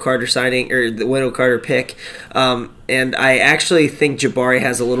the Wendell Carter signing or the Wendell Carter pick. And I actually think Jabari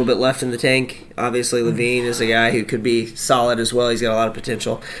has a little bit left in the tank. Obviously, Levine is a guy who could be solid as well. He's got a lot of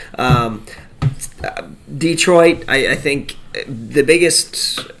potential. Detroit, I think the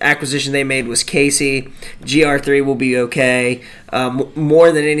biggest acquisition they made was Casey. GR3 will be okay.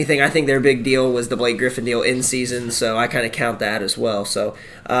 More than anything, I think their big deal was the Blake Griffin deal in season, so I kind of count that as well. So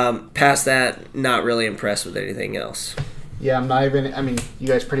past that, not really impressed with anything else. Yeah, I'm not even. I mean, you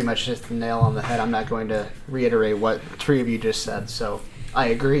guys pretty much hit the nail on the head. I'm not going to reiterate what three of you just said, so I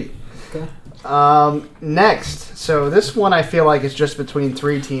agree. Okay. Next, so this one I feel like is just between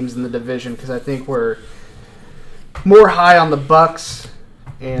three teams in the division because I think we're more high on the Bucks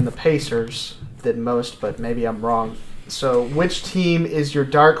and the Pacers than most, but maybe I'm wrong. So which team is your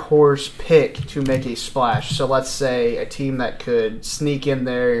dark horse pick to make a splash? So let's say a team that could sneak in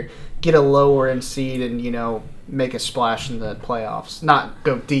there, get a lower end seed, and, make a splash in the playoffs. Not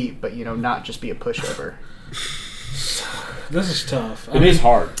go deep, but, not just be a pushover. This is tough. It is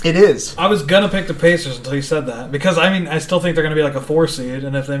hard. It is. I was going to pick the Pacers until you said that. Because, I still think they're going to be like a 4 seed.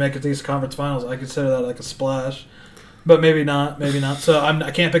 And if they make it to these conference finals, I consider that like a splash. But maybe not. Maybe not. So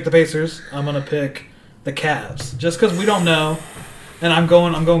I can't pick the Pacers. I'm going to pick the Cavs. Just because we don't know. and I'm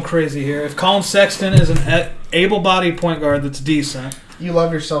going crazy here. If Colin Sexton is an able-bodied point guard that's decent, You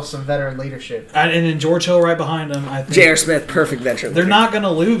love yourself some veteran leadership. and then George Hill right behind him, I think J.R. Smith, perfect veteran. they're not going to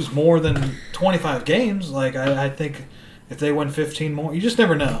lose more than 25 games. Like I think if they win 15 more, you just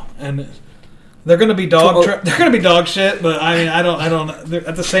never know. And they're going to be they're going to be dog shit. But I mean, I don't.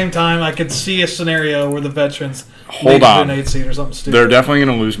 At the same time, I could see a scenario where the veterans Hold make on. an 8 seed or something stupid. They're definitely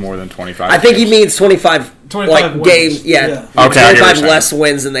going to lose more than 25. I think he games. means 25 wins. games. Yeah. Yeah. Okay, I get what you're 25 saying. less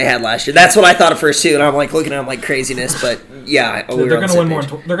wins than they had last year. That's what I thought at first too, and I'm like looking at him like craziness, but yeah, They're going to win more.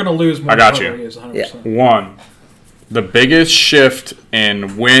 They're going to lose more. I got than you. 12 games, 100%. Yeah. One, the biggest shift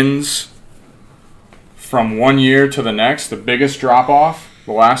in wins from one year to the next, the biggest drop-off,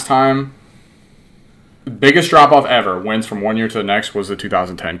 the biggest drop-off ever, wins from one year to the next, was the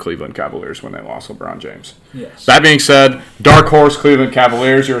 2010 Cleveland Cavaliers when they lost LeBron James. Yes. That being said, dark horse Cleveland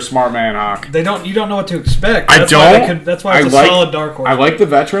Cavaliers, you're a smart man, Hawk. You don't know what to expect. I That's why don't. that's why it's a solid dark horse. I like the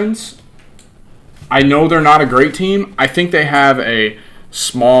veterans. I know they're not a great team. I think they have a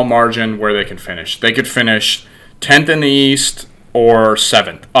small margin where they can finish. They could finish 10th in the East or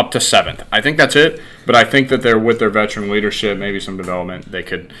 7th, up to 7th. I think that's it. But I think that they're with their veteran leadership, maybe some development, they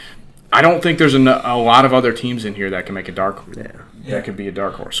could. I don't think there's a lot of other teams in here that can make a dark. That could be a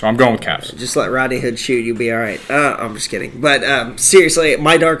dark horse. So I'm going with Cavs. Just let Rodney Hood shoot, you'll be all right. I'm just kidding, but seriously,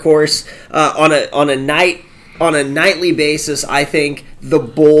 my dark horse on a nightly basis, I think the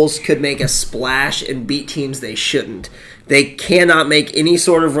Bulls could make a splash and beat teams they shouldn't. They cannot make any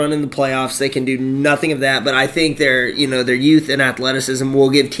sort of run in the playoffs. They can do nothing of that. But I think their youth and athleticism will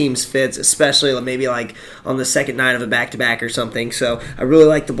give teams fits, especially maybe like on the second night of a back-to-back or something. So I really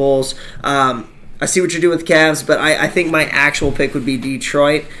like the Bulls. I see what you're doing with the Cavs, but I think my actual pick would be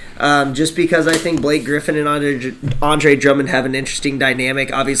Detroit, just because I think Blake Griffin and Andre Drummond have an interesting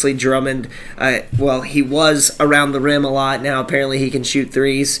dynamic. Obviously, Drummond, he was around the rim a lot. Now apparently he can shoot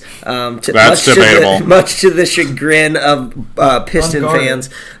threes. That's debatable. Much to the chagrin of Piston Unguarded. fans.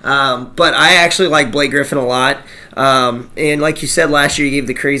 But I actually like Blake Griffin a lot. And like you said last year, you gave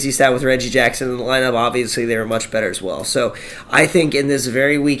the crazy stat with Reggie Jackson in the lineup. Obviously, they were much better as well. So I think in this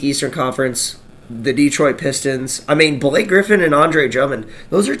very weak Eastern Conference, the Detroit Pistons, Blake Griffin and Andre Drummond,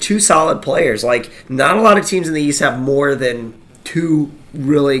 those are two solid players. Like, not a lot of teams in the East have more than two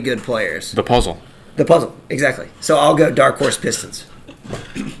really good players. The puzzle. Exactly. So I'll go Dark Horse Pistons.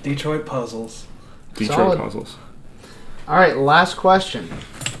 Detroit puzzles. Detroit Solid. puzzles. All right, last question.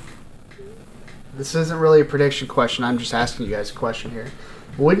 This isn't really a prediction question. I'm just asking you guys a question here.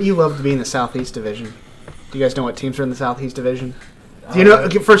 Wouldn't you love to be in the Southeast Division? Do you guys know what teams are in the Southeast Division? Do you know?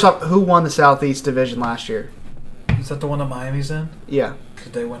 Okay, first off, who won the Southeast Division last year? Is that the one that Miami's in? Yeah,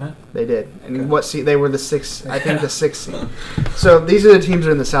 Did they win it? they did. And what seed? They were the sixth. I think the sixth seed. So these are the teams that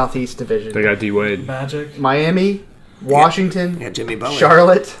are in the Southeast Division: They got D-Wade, Magic. Miami, Washington, Yeah, Jimmy Butler.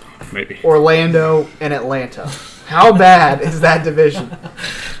 Charlotte, maybe. Orlando, and Atlanta. How bad is that division?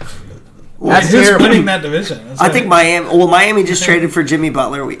 That's Who's terrible. winning that division? I think Miami just traded for Jimmy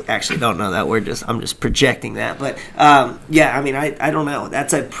Butler. We actually don't know that. I'm just projecting that. But, I don't know.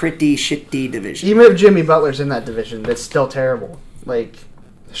 That's a pretty shitty division. Even if Jimmy Butler's in that division, that's still terrible. Like,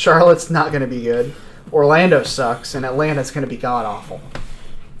 Charlotte's not going to be good. Orlando sucks, and Atlanta's going to be god-awful.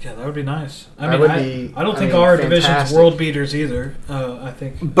 Yeah, that would be nice. That would be, I don't I think mean, our division's fantastic. world beaters either. I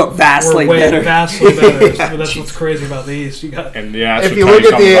think But vastly we're better. vastly better. Yeah, But that's what's crazy about the East. You got And yeah, that If should you tell look at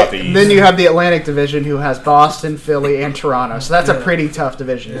something about the East. then you have the Atlantic Division, who has Boston, Philly, and Toronto. So that's a Yeah. pretty tough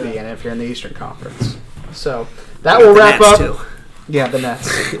division to be Yeah. in if you're in the Eastern Conference. So that You will got wrap the up. Nets, too. Yeah, the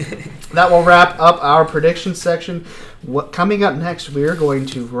Nets. That will wrap up our prediction section. Coming up next, we are going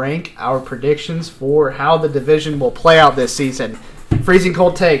to rank our predictions for how the division will play out this season. Freezing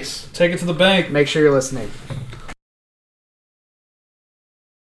cold takes. take it to the bank. Make sure you're listening.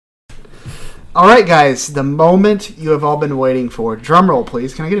 All right, guys, the moment you have all been waiting for. Drum roll,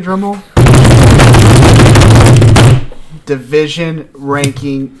 please. Can I get a drum roll? Division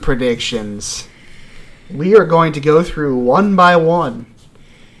ranking predictions. We are going to go through one by one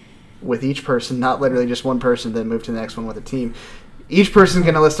with each person, not literally just one person, then move to the next one with a team. Each person's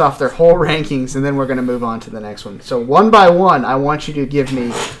going to list off their whole rankings, and then we're going to move on to the next one. So one by one, I want you to give me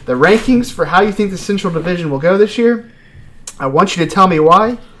the rankings for how you think the Central Division will go this year. I want you to tell me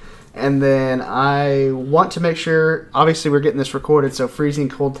why. And then I want to make sure, obviously we're getting this recorded, so Freezing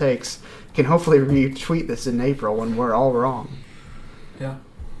Cold Takes can hopefully retweet this in April when we're all wrong. Yeah.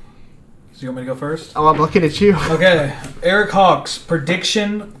 So you want me to go first? Oh, I'm looking at you. Okay. Eric Hawks,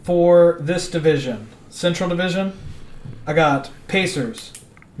 prediction for this division. Central Division, I got Pacers,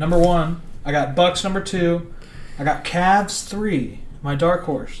 number 1. I got Bucks, number 2. I got Cavs, 3, my dark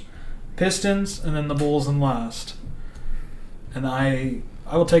horse. Pistons, and then the Bulls in last. and I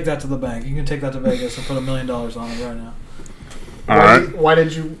will take that to the bank. You can take that to Vegas and put $1 million on it right now. All right. Why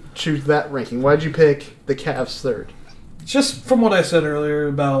did you choose that ranking? Why did you pick the Cavs third? Just from what I said earlier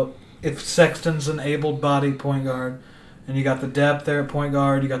about if Sexton's an able-bodied point guard, and you got the depth there at point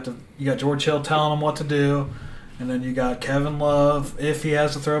guard, you got George Hill telling him what to do, and then you got Kevin Love if he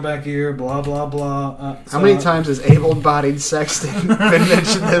has a throwback year, blah blah blah. How many times has able-bodied Sexton been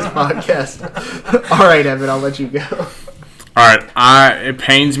mentioned in this podcast? All right, Evan, I'll let you go. All right. It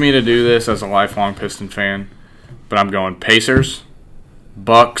pains me to do this as a lifelong Piston fan, but I'm going Pacers,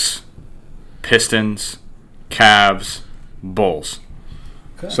 Bucks, Pistons, Cavs, Bulls.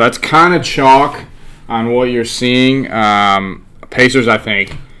 Okay. So that's kind of chalk on what you're seeing. Pacers, I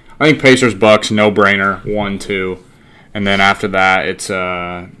think Pacers, Bucks, no brainer, 1-2, and then after that,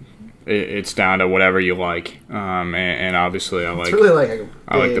 it's down to whatever you like. And obviously, I like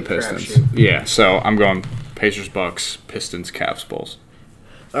the Pistons. Yeah, so I'm going Pacers, Bucks, Pistons, Cavs, Bulls.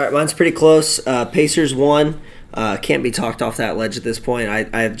 All right, mine's pretty close. Pacers 1. Can't be talked off that ledge at this point.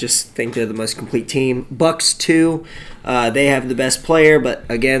 I just think they're the most complete team. Bucks 2. They have the best player, but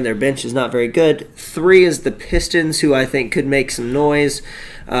again, their bench is not very good. 3 is the Pistons, who I think could make some noise.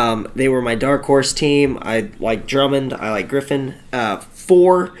 They were my dark horse team. I like Drummond. I like Griffin.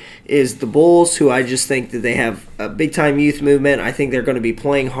 4 is the Bulls, who I just think that they have a big-time youth movement. I think they're going to be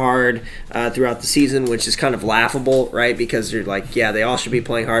playing hard throughout the season, which is kind of laughable, right? Because you're like, yeah, they all should be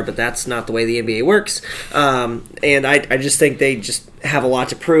playing hard, but that's not the way the NBA works. And I just think they just have a lot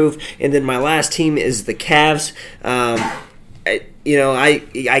to prove. And then my last team is the Cavs. I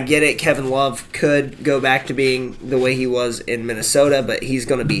get it. Kevin Love could go back to being the way he was in Minnesota, but he's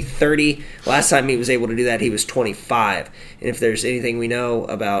going to be 30. Last time he was able to do that, he was 25. And if there's anything we know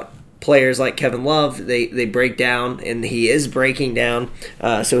about players like Kevin Love, they break down, and he is breaking down,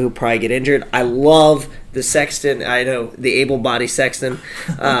 so he'll probably get injured. I love the Sexton. I know the able-bodied Sexton,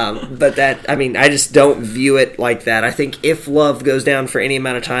 but I just don't view it like that. I think if Love goes down for any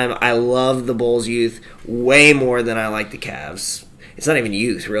amount of time, I love the Bulls' youth way more than I like the Cavs. It's not even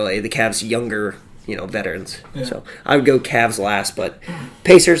youth, really. The Cavs' younger, veterans. Yeah. So I would go Cavs last, but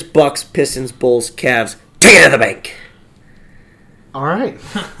Pacers, Bucks, Pistons, Bulls, Cavs, take it to the bank. All right.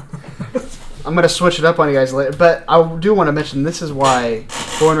 I'm going to switch it up on you guys later, but I do want to mention this is why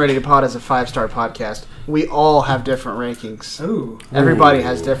Born Ready to Pod is a 5-star podcast. We all have different rankings. Ooh. Everybody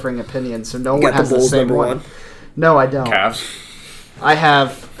has differing opinions, so no one has the same one. No, I don't. Cavs.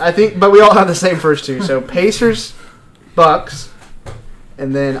 But we all have the same first two. So Pacers, Bucks,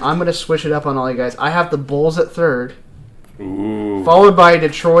 and then I'm going to switch it up on all you guys. I have the Bulls at third. Ooh. Followed by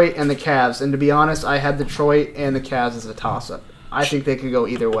Detroit and the Cavs. And to be honest, I had Detroit and the Cavs as a toss-up. I think they could go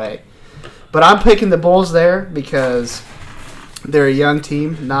either way. But I'm picking the Bulls there because they're a young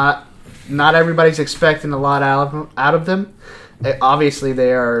team. Not everybody's expecting a lot out of them. Obviously,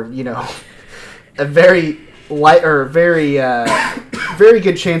 they are, a very very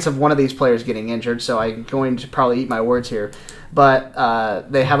good chance of one of these players getting injured. So I'm going to probably eat my words here.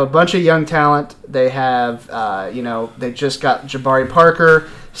 But they have a bunch of young talent. They have, they just got Jabari Parker.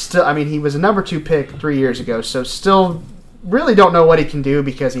 Still, he was a number 2 pick 3 years ago. So still really don't know what he can do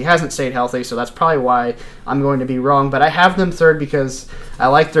because he hasn't stayed healthy. So that's probably why I'm going to be wrong. But I have them third because I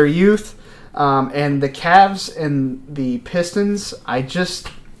like their youth. And the Cavs and the Pistons, I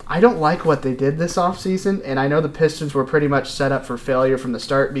don't like what they did this offseason. And I know the Pistons were pretty much set up for failure from the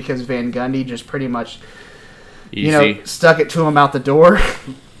start because Van Gundy just pretty much stuck it to him out the door.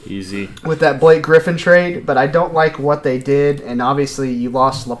 Easy. With that Blake Griffin trade. But I don't like what they did. And obviously you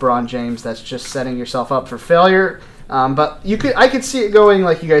lost LeBron James. That's just setting yourself up for failure. But I could see it going,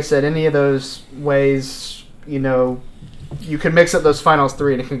 like you guys said, any of those ways, you can mix up those finals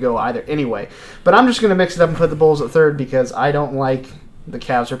 3 and it could go either anyway. But I'm just going to mix it up and put the Bulls at third because I don't like the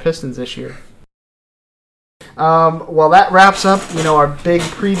Cavs or Pistons this year. Well, that wraps up, our big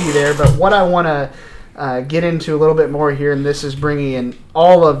preview there. But what I want to get into a little bit more here, and this is bringing in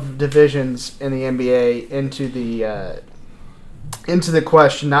all of divisions in the NBA into the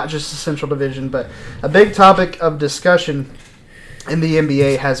question, not just the Central Division, but a big topic of discussion in the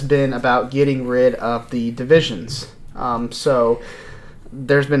NBA has been about getting rid of the divisions. So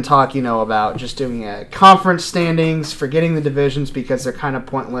there's been talk, about just doing conference standings, forgetting the divisions because they're kind of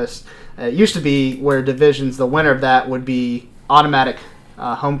pointless. It used to be where divisions, the winner of that would be automatic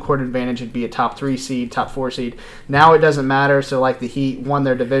home court advantage. It'd be a top 3 seed, top 4 seed. Now it doesn't matter. So like the Heat won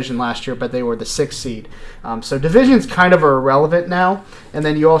their division last year, but they were the 6th seed. So divisions kind of are irrelevant now. And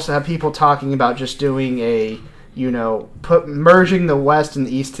then you also have people talking about just doing merging the West and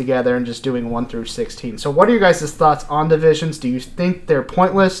the East together and just doing 1 through 16. So what are your guys' thoughts on divisions? Do you think they're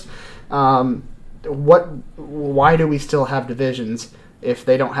pointless? why do we still have divisions if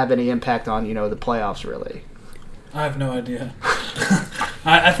they don't have any impact on, the playoffs, really? I have no idea.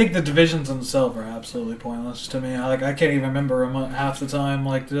 I think the divisions themselves are absolutely pointless to me. I can't even remember them half the time.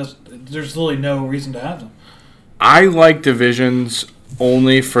 There's really no reason to have them. I like divisions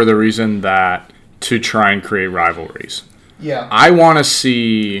only for the reason that to try and create rivalries. Yeah. I want to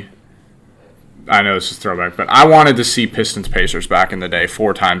see... I know this is throwback, but I wanted to see Pistons Pacers back in the day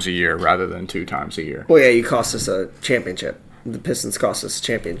 4 times a year rather than 2 times a year. Well, yeah, you cost us a championship. The Pistons cost us a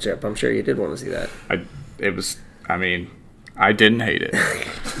championship. I'm sure you did want to see that. I didn't hate it.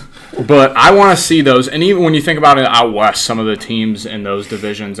 But I want to see those, and even when you think about it out west, some of the teams in those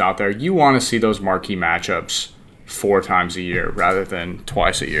divisions out there, you want to see those marquee matchups 4 times a year rather than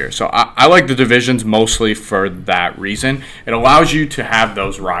twice a year. So I like the divisions mostly for that reason. It allows you to have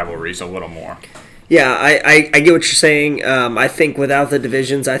those rivalries a little more. Yeah, I get what you're saying. I think without the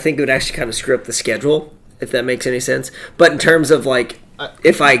divisions, I think it would actually kind of screw up the schedule, if that makes any sense. But in terms of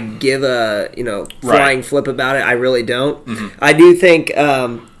if I give a flying flip about it, I really don't. Mm-hmm. I do think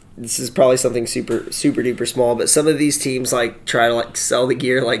this is probably something super duper small, but some of these teams try to sell the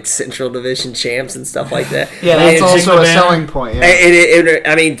gear like Central Division champs and stuff like that. Yeah, that's also a selling point.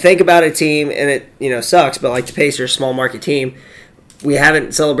 Yeah. Think about a team, and it sucks, but the Pacers, small market team. We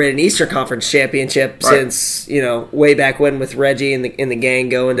haven't celebrated an Eastern Conference championship since way back when with Reggie and the gang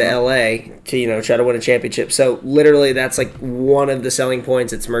going to LA to try to win a championship. So literally that's one of the selling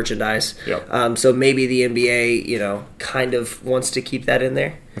points. It's merchandise. Yep. So maybe the NBA kind of wants to keep that in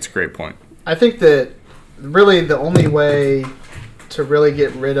there. That's a great point. I think that really the only way to really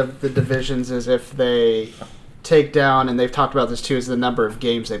get rid of the divisions is if they take down, and they've talked about this too, is the number of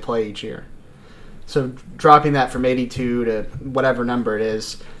games they play each year. So dropping that from 82 to whatever number it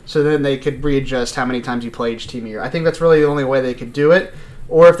is, so then they could readjust how many times you play each team a year. I think that's really the only way they could do it.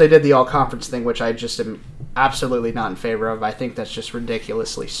 Or if they did the all-conference thing, which I just am absolutely not in favor of. I think that's just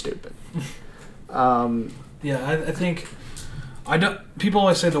ridiculously stupid. I think people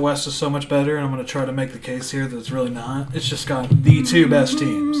always say the West is so much better, and I'm going to try to make the case here that it's really not. It's just got the 2 best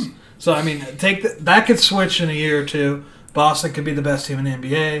teams. So, that could switch in a year or two. Boston could be the best team in the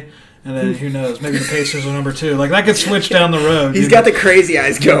NBA. And then, who knows, maybe the Pacers are number 2. That could switch down the road. He's got the crazy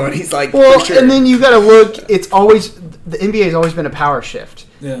eyes going. He's well, for sure. And then you got to look, the NBA has always been a power shift.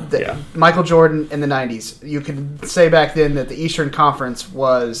 Yeah. Michael Jordan in the 90s, you could say back then that the Eastern Conference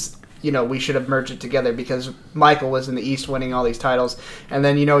was, we should have merged it together because Michael was in the East winning all these titles. And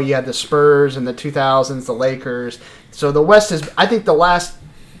then, you had the Spurs in the 2000s, the Lakers. So the West is, I think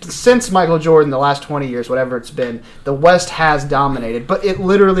since Michael Jordan, the last 20 years, whatever it's been, the West has dominated. But it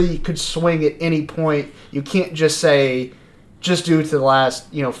literally could swing at any point. You can't just say, just due to the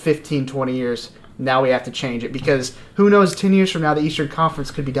last 15, 20 years, now we have to change it. Because who knows, 10 years from now, the Eastern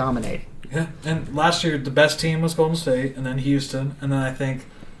Conference could be dominating. Yeah, and last year, the best team was Golden State, and then Houston, and then I think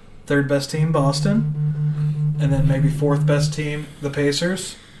 3rd best team, Boston, and then maybe 4th best team, the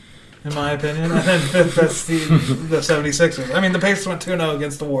Pacers. In my opinion, and then 5th best team, the 76ers. The Pacers went 2-0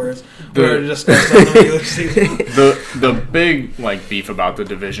 against the Warriors. We discussed that in the regular season. The big beef about the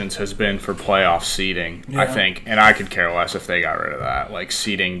divisions has been for playoff seeding, I think, and I could care less if they got rid of that,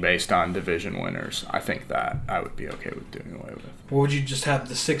 seeding based on division winners. I think that I would be okay with doing away with. Or would you just have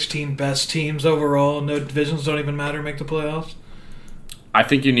the 16 best teams overall? No divisions don't even matter. Make the playoffs. I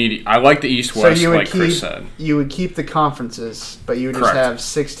think you need. I like the East-West, Chris said. You would keep the conferences, but you would just have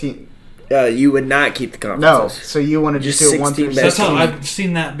 16. You would not keep the conferences. No, so you want to just do it 1 through 16. That's how I've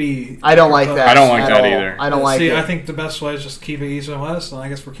seen that be. I don't like that. I don't like that either. I don't like it. I think the best way is just keep it East and West, and I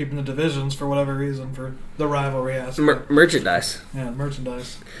guess we're keeping the divisions for whatever reason for the rivalry aspect. Merchandise. Yeah,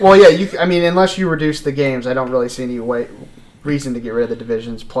 merchandise. Well, yeah, unless you reduce the games, I don't really see any reason to get rid of the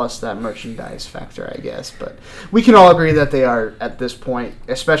divisions plus that merchandise factor, I guess. But we can all agree that they are at this point,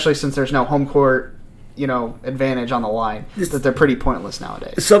 especially since there's no home court advantage on the line, that they're pretty pointless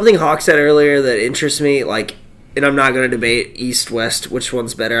nowadays. Something Hawk said earlier that interests me, and I'm not going to debate East-West, which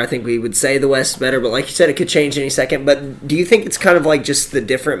one's better. I think we would say the West's better, but like you said, it could change any second. But do you think it's kind of just the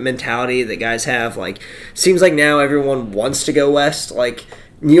different mentality that guys have? Seems like now everyone wants to go West.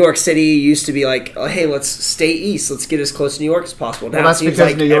 New York City used to be oh, hey, let's stay East. Let's get as close to New York as possible. Now well, that's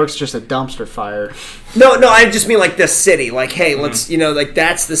because New York's just a dumpster fire. No, I just mean the city. Hey, let's,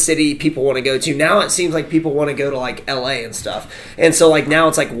 that's the city people want to go to. Now it seems like people want to go to LA and stuff. And so now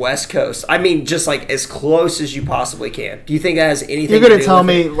it's West Coast. Just as close as you possibly can. Do you think that has anything to do with it? You're going to tell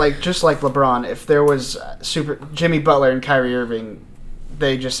me, just like LeBron, if there was Jimmy Butler and Kyrie Irving,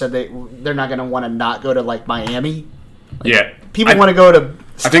 they just said they're not going to want to not go to Miami? Yeah. People want to go to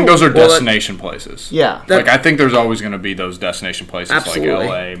I think those are destination places. Yeah. I think there's always going to be those destination places Absolutely.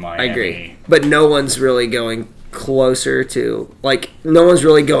 like LA, Miami. I agree. But no one's really going closer to, no one's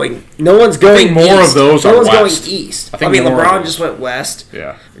going I think more east. of those no are one's west. going east. I think more of LeBron those. just went west.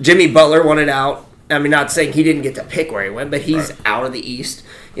 Yeah. Jimmy Butler wanted out. I mean, not saying he didn't get to pick where he went, but he's out of the East,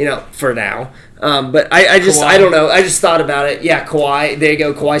 for now. But I don't know. I just thought about it. Yeah, Kawhi. There you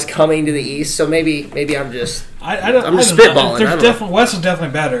go. Kawhi's coming to the East, so maybe I'm just I'm just spitballing. West is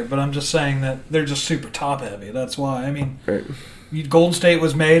definitely better, but I'm just saying that they're just super top heavy. That's why. I mean, Golden State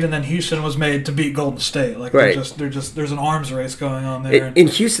was made, and then Houston was made to beat Golden State. They're just there's an arms race going on there. And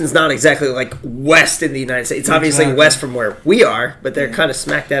Houston's not exactly west in the United States. It's obviously west from where we are, but they're kind of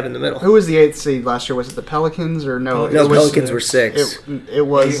smack dab in the middle. Who was the 8th seed last year? Was it the Pelicans or no? No, Pelicans were 6. It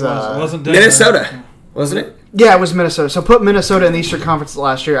was wasn't Minnesota, wasn't it? Yeah, it was Minnesota. So put Minnesota in the Eastern Conference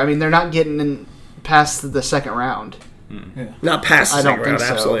last year. I mean, they're not getting in past the second round. Yeah. Not past the I don't second think round.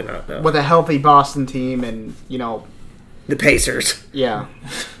 so. Absolutely not. No. With a healthy Boston team and The Pacers. Yeah.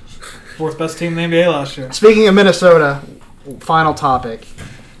 4th best team in the NBA last year. Speaking of Minnesota, final topic.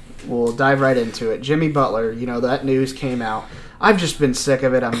 We'll dive right into it. Jimmy Butler, that news came out. I've just been sick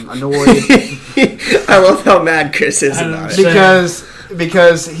of it. I'm annoyed. I love how mad Chris is about it.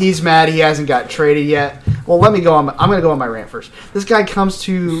 Because he's mad he hasn't got traded yet. Well, I'm going to go on my rant first. This guy comes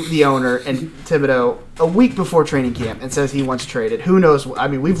to the owner and Thibodeau a week before training camp and says he wants traded. Who knows? I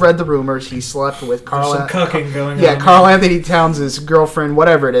mean, we've read the rumors. He slept with Carl. There's some cucking going on. Yeah, Carl Anthony Towns' girlfriend,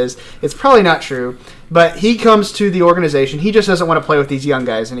 whatever it is. It's probably not true. But he comes to the organization. He just doesn't want to play with these young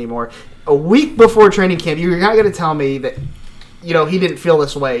guys anymore. A week before training camp, you're not going to tell me that he didn't feel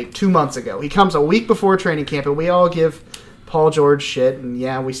this way 2 months ago. He comes a week before training camp, and we all give Paul George shit, and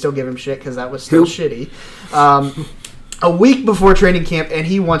yeah, we still give him shit because that was still shitty. A week before training camp, and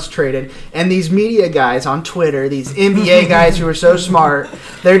he wants traded. And these media guys on Twitter, these NBA guys who are so smart,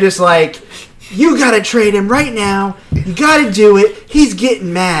 they're just like, you got to trade him right now. You got to do it. He's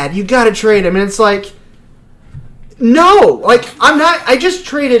getting mad. You got to trade him. And it's like, no. I'm not. I just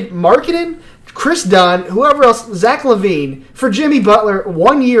traded Markkanen, Chris Dunn, whoever else, Zach LaVine, for Jimmy Butler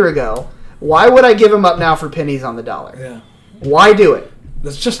 1 year ago. Why would I give him up now for pennies on the dollar? Yeah. Why do it?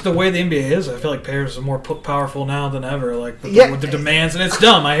 That's just the way the NBA is. I feel like players are more powerful now than ever. With the demands, and it's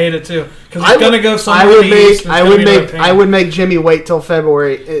dumb. I hate it too because it's going to go somewhere. I would make Jimmy wait till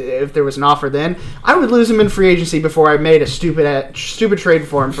February if there was an offer. Then I would lose him in free agency before I made a stupid trade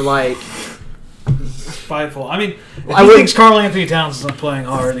for him for spiteful. I mean, if he thinks Carl Anthony Towns isn't playing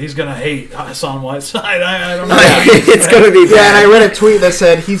hard, he's going to hate Hassan Whiteside. I don't know. It's going to be bad. Yeah, and I read a tweet that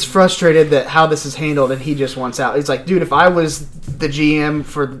said he's frustrated that how this is handled and he just wants out. He's like, dude, if I was the GM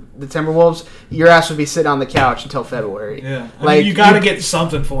for the Timberwolves, your ass would be sitting on the couch until February. Yeah. I mean, you got to get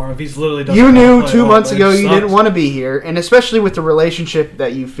something for him if he's literally doesn't You knew play 2 months ago you sucks. didn't want to be here, and especially with the relationship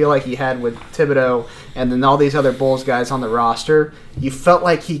that you feel like he had with Thibodeau and then all these other Bulls guys on the roster, you felt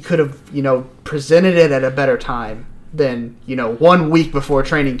like he could have, presented it at a better time than, 1 week before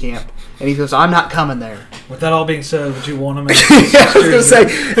training camp. And he goes, I'm not coming there. With that all being said, would you want him? I was going to say,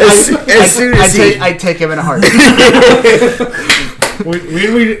 as soon as I'd take him in a heartbeat.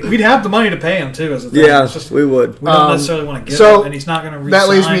 We'd have the money to pay him too. As a thing. Yeah, we would. We don't necessarily want to give him, and he's not going to resign. That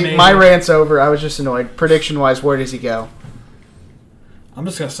leaves me. Maybe. My rant's over. I was just annoyed. Prediction wise, where does he go? I'm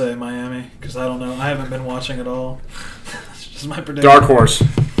just going to say Miami because I don't know. I haven't been watching at all. That's just my prediction. Dark horse,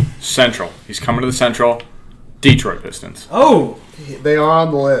 Central. He's coming to the Central. Detroit Pistons. Oh, they are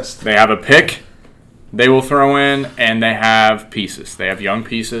on the list. They have a pick. They will throw in, and they have pieces. They have young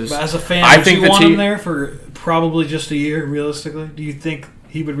pieces. But as a fan, would you want him there for probably just a year, realistically? Do you think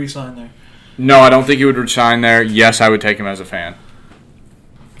he would re-sign there? No, I don't think he would resign there. Yes, I would take him as a fan.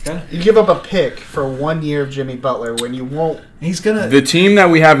 Okay. You give up a pick for 1 year of Jimmy Butler when you won't. The team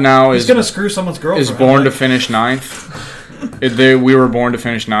that we have now is gonna screw someone's girlfriend. Is born to finish 9th. We were born to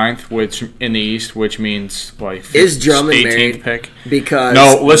finish 9th, which in the East, which means is Drummond 18th married? Pick. Because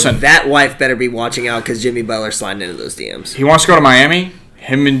no, listen, that wife better be watching out because Jimmy Butler sliding into those DMs. He wants to go to Miami.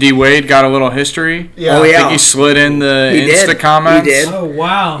 Him and D Wade got a little history. Yeah. Oh, yeah. I think he slid in the Insta did. comments. He did. Oh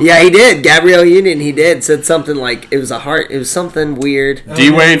wow. Yeah, he did. Gabrielle Union, he did. Said something like it was something weird. D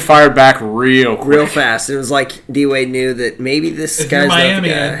Wade fired back real quick. Real fast. It was like D Wade knew that maybe this if guy's you're Miami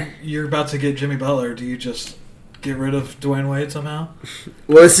not the guy. and you're about to get Jimmy Butler, do you just get rid of Dwayne Wade somehow?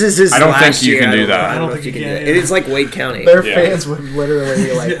 Well, this is his I don't last think you year. can do that. I don't think you can do it. It is like Wade County. Their fans would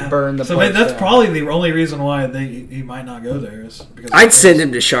literally burn the place that's down. probably the only reason why he might not go there is because I'd send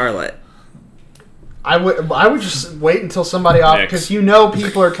him to Charlotte. I would just wait until somebody off because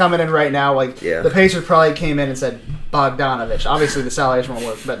people are coming in right now. Like the Pacers probably came in and said Bogdanovich. Obviously the salaries won't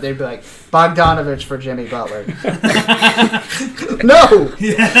work, but they'd be like Bogdanovich for Jimmy Butler. No,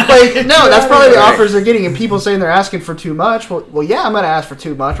 that's probably the offers they're getting, and people saying they're asking for too much. Well, yeah, I'm going to ask for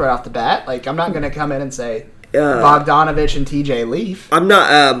too much right off the bat. Like I'm not going to come in and say Bogdanovich and TJ Leaf. I'm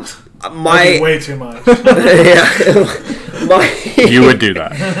not. Way too much. You would do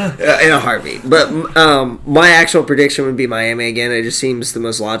that in a heartbeat. But my actual prediction would be Miami again. It just seems the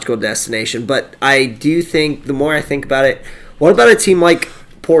most logical destination. But I do think the more I think about it, what about a team like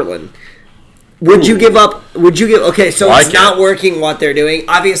Portland? Would you give up? Okay, so it's not working what they're doing.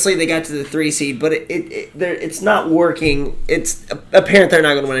 Obviously, they got to the 3 seed, but it's not working. It's apparent they're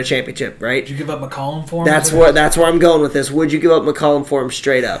not going to win a championship, right? Would you give up McCollum for him? That's where I'm going with this. Would you give up McCollum for him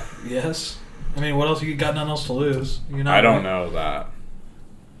straight up? Yes. I mean, what else? You got nothing else to lose. I don't know that.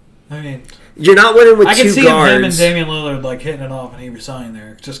 I mean, you're not winning with 2 guards. I can see him and Damian Lillard like hitting it off, and he resigned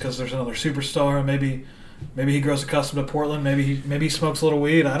there just because there's another superstar. Maybe he grows accustomed to Portland. Maybe he smokes a little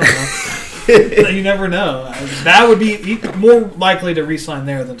weed. I don't know. You never know. That would be more likely to re-sign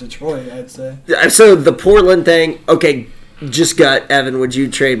there than Detroit, I'd say. So the Portland thing, okay, just gut, Evan, would you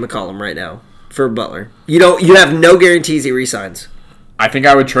trade McCollum right now for Butler? You have no guarantees he re-signs. I think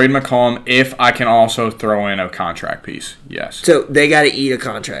I would trade McCollum if I can also throw in a contract piece. Yes. So they got to eat a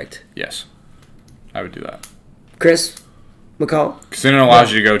contract. Yes. I would do that. Chris? McCollum? Because then it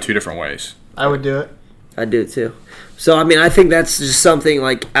allows you to go 2 different ways. I would do it. I'd do it too. So I mean, I think that's just something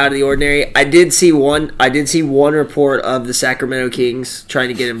like out of the ordinary. I did see one report of the Sacramento Kings trying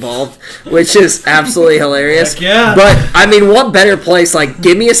to get involved, which is absolutely hilarious. Heck yeah. But I mean, what better place? Like,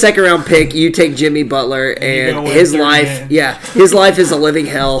 give me a 2nd round pick. You take Jimmy Butler, and his life, his life is a living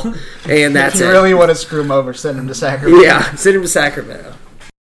hell, and that's it. If you really want to screw him over, send him to Sacramento. Yeah, send him to Sacramento.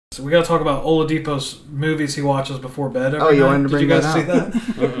 So we got to talk about Oladipo's movies he watches before bed every night. You wanted to bring that up? Did you guys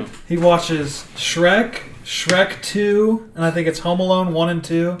see that? He watches Shrek 2, and I think it's Home Alone 1 and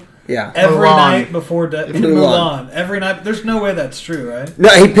 2. Yeah. Every night before Mulan. Every night. There's no way that's true, right? No,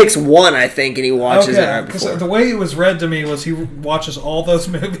 he picks one, I think, and he watches it right before. Because the way it was read to me was he watches all those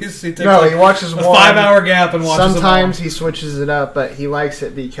movies. He takes he watches one. 5-hour gap and watches Sometimes he switches it up, but he likes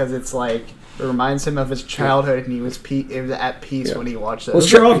it because it's like... It reminds him of his childhood, and he was at peace when he watched it. Well,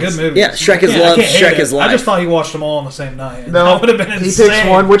 they're all good movies. Yeah, Shrek is love, Shrek is life. I just thought he watched them all on the same night. No, that would have been insane. He picks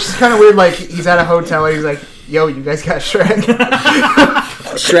one, which is kind of weird. Like, he's at a hotel, and he's like, yo, you guys got Shrek?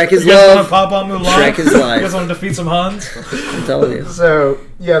 Shrek is you love. You guys want to pop on Mulan? Shrek is life. You guys want to defeat some Huns? I'm telling you. So,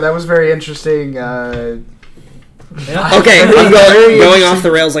 yeah, that was very interesting. Okay, going off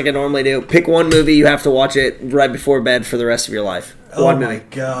the rails like I normally do. Pick one movie, you have to watch it right before bed for the rest of your life. One movie. Oh my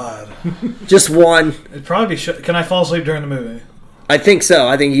god. Just one. It'd probably be... Can I fall asleep during the movie? I think so.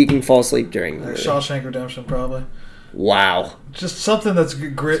 I think you can fall asleep during the movie. Shawshank Redemption, probably. Wow. Just something that's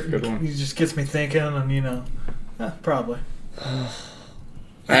good one. It just gets me thinking, and probably.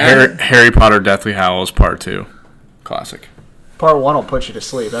 Harry Potter Deathly Hallows Part 2. Classic. Part 1 will put you to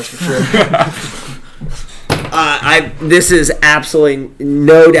sleep, that's for sure. This is absolutely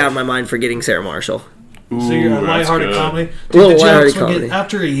no doubt in my mind for getting Sarah Marshall. Ooh, so you're a lighthearted comedy? Dude, the jokes would get,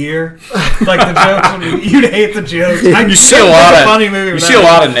 after a year, like the jokes, you'd hate the jokes. You see a lot of funny movie. You see a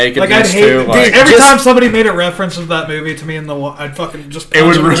lot of nakedness too. Dude, every time somebody made a reference of that movie to me I'd fucking just punch it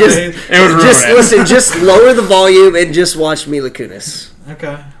would ruin it. Listen, just lower the volume and just watch Mila Kunis.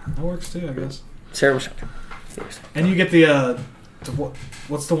 Okay, that works too, I guess. Sarah Marshall. And you get the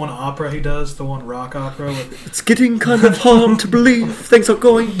what's the one opera he does? The one rock opera? It's getting kind of hard to believe things are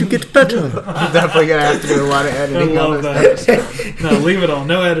going to get better. You're definitely going to have to do a lot of editing. I love that. No, leave it all.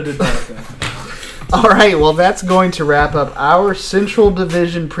 No edited back. All right, well, that's going to wrap up our Central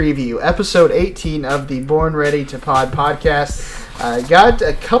Division preview, episode 18 of the Born Ready to Pod podcast. Got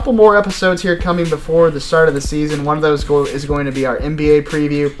a couple more episodes here coming before the start of the season. One of those is going to be our NBA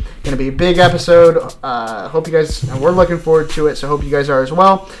preview. Going to be a big episode. Hope you guys, we're looking forward to it, so hope you guys are as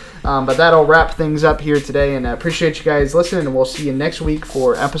well. But that'll wrap things up here today, and I appreciate you guys listening, and we'll see you next week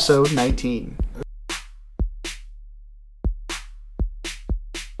for episode 19.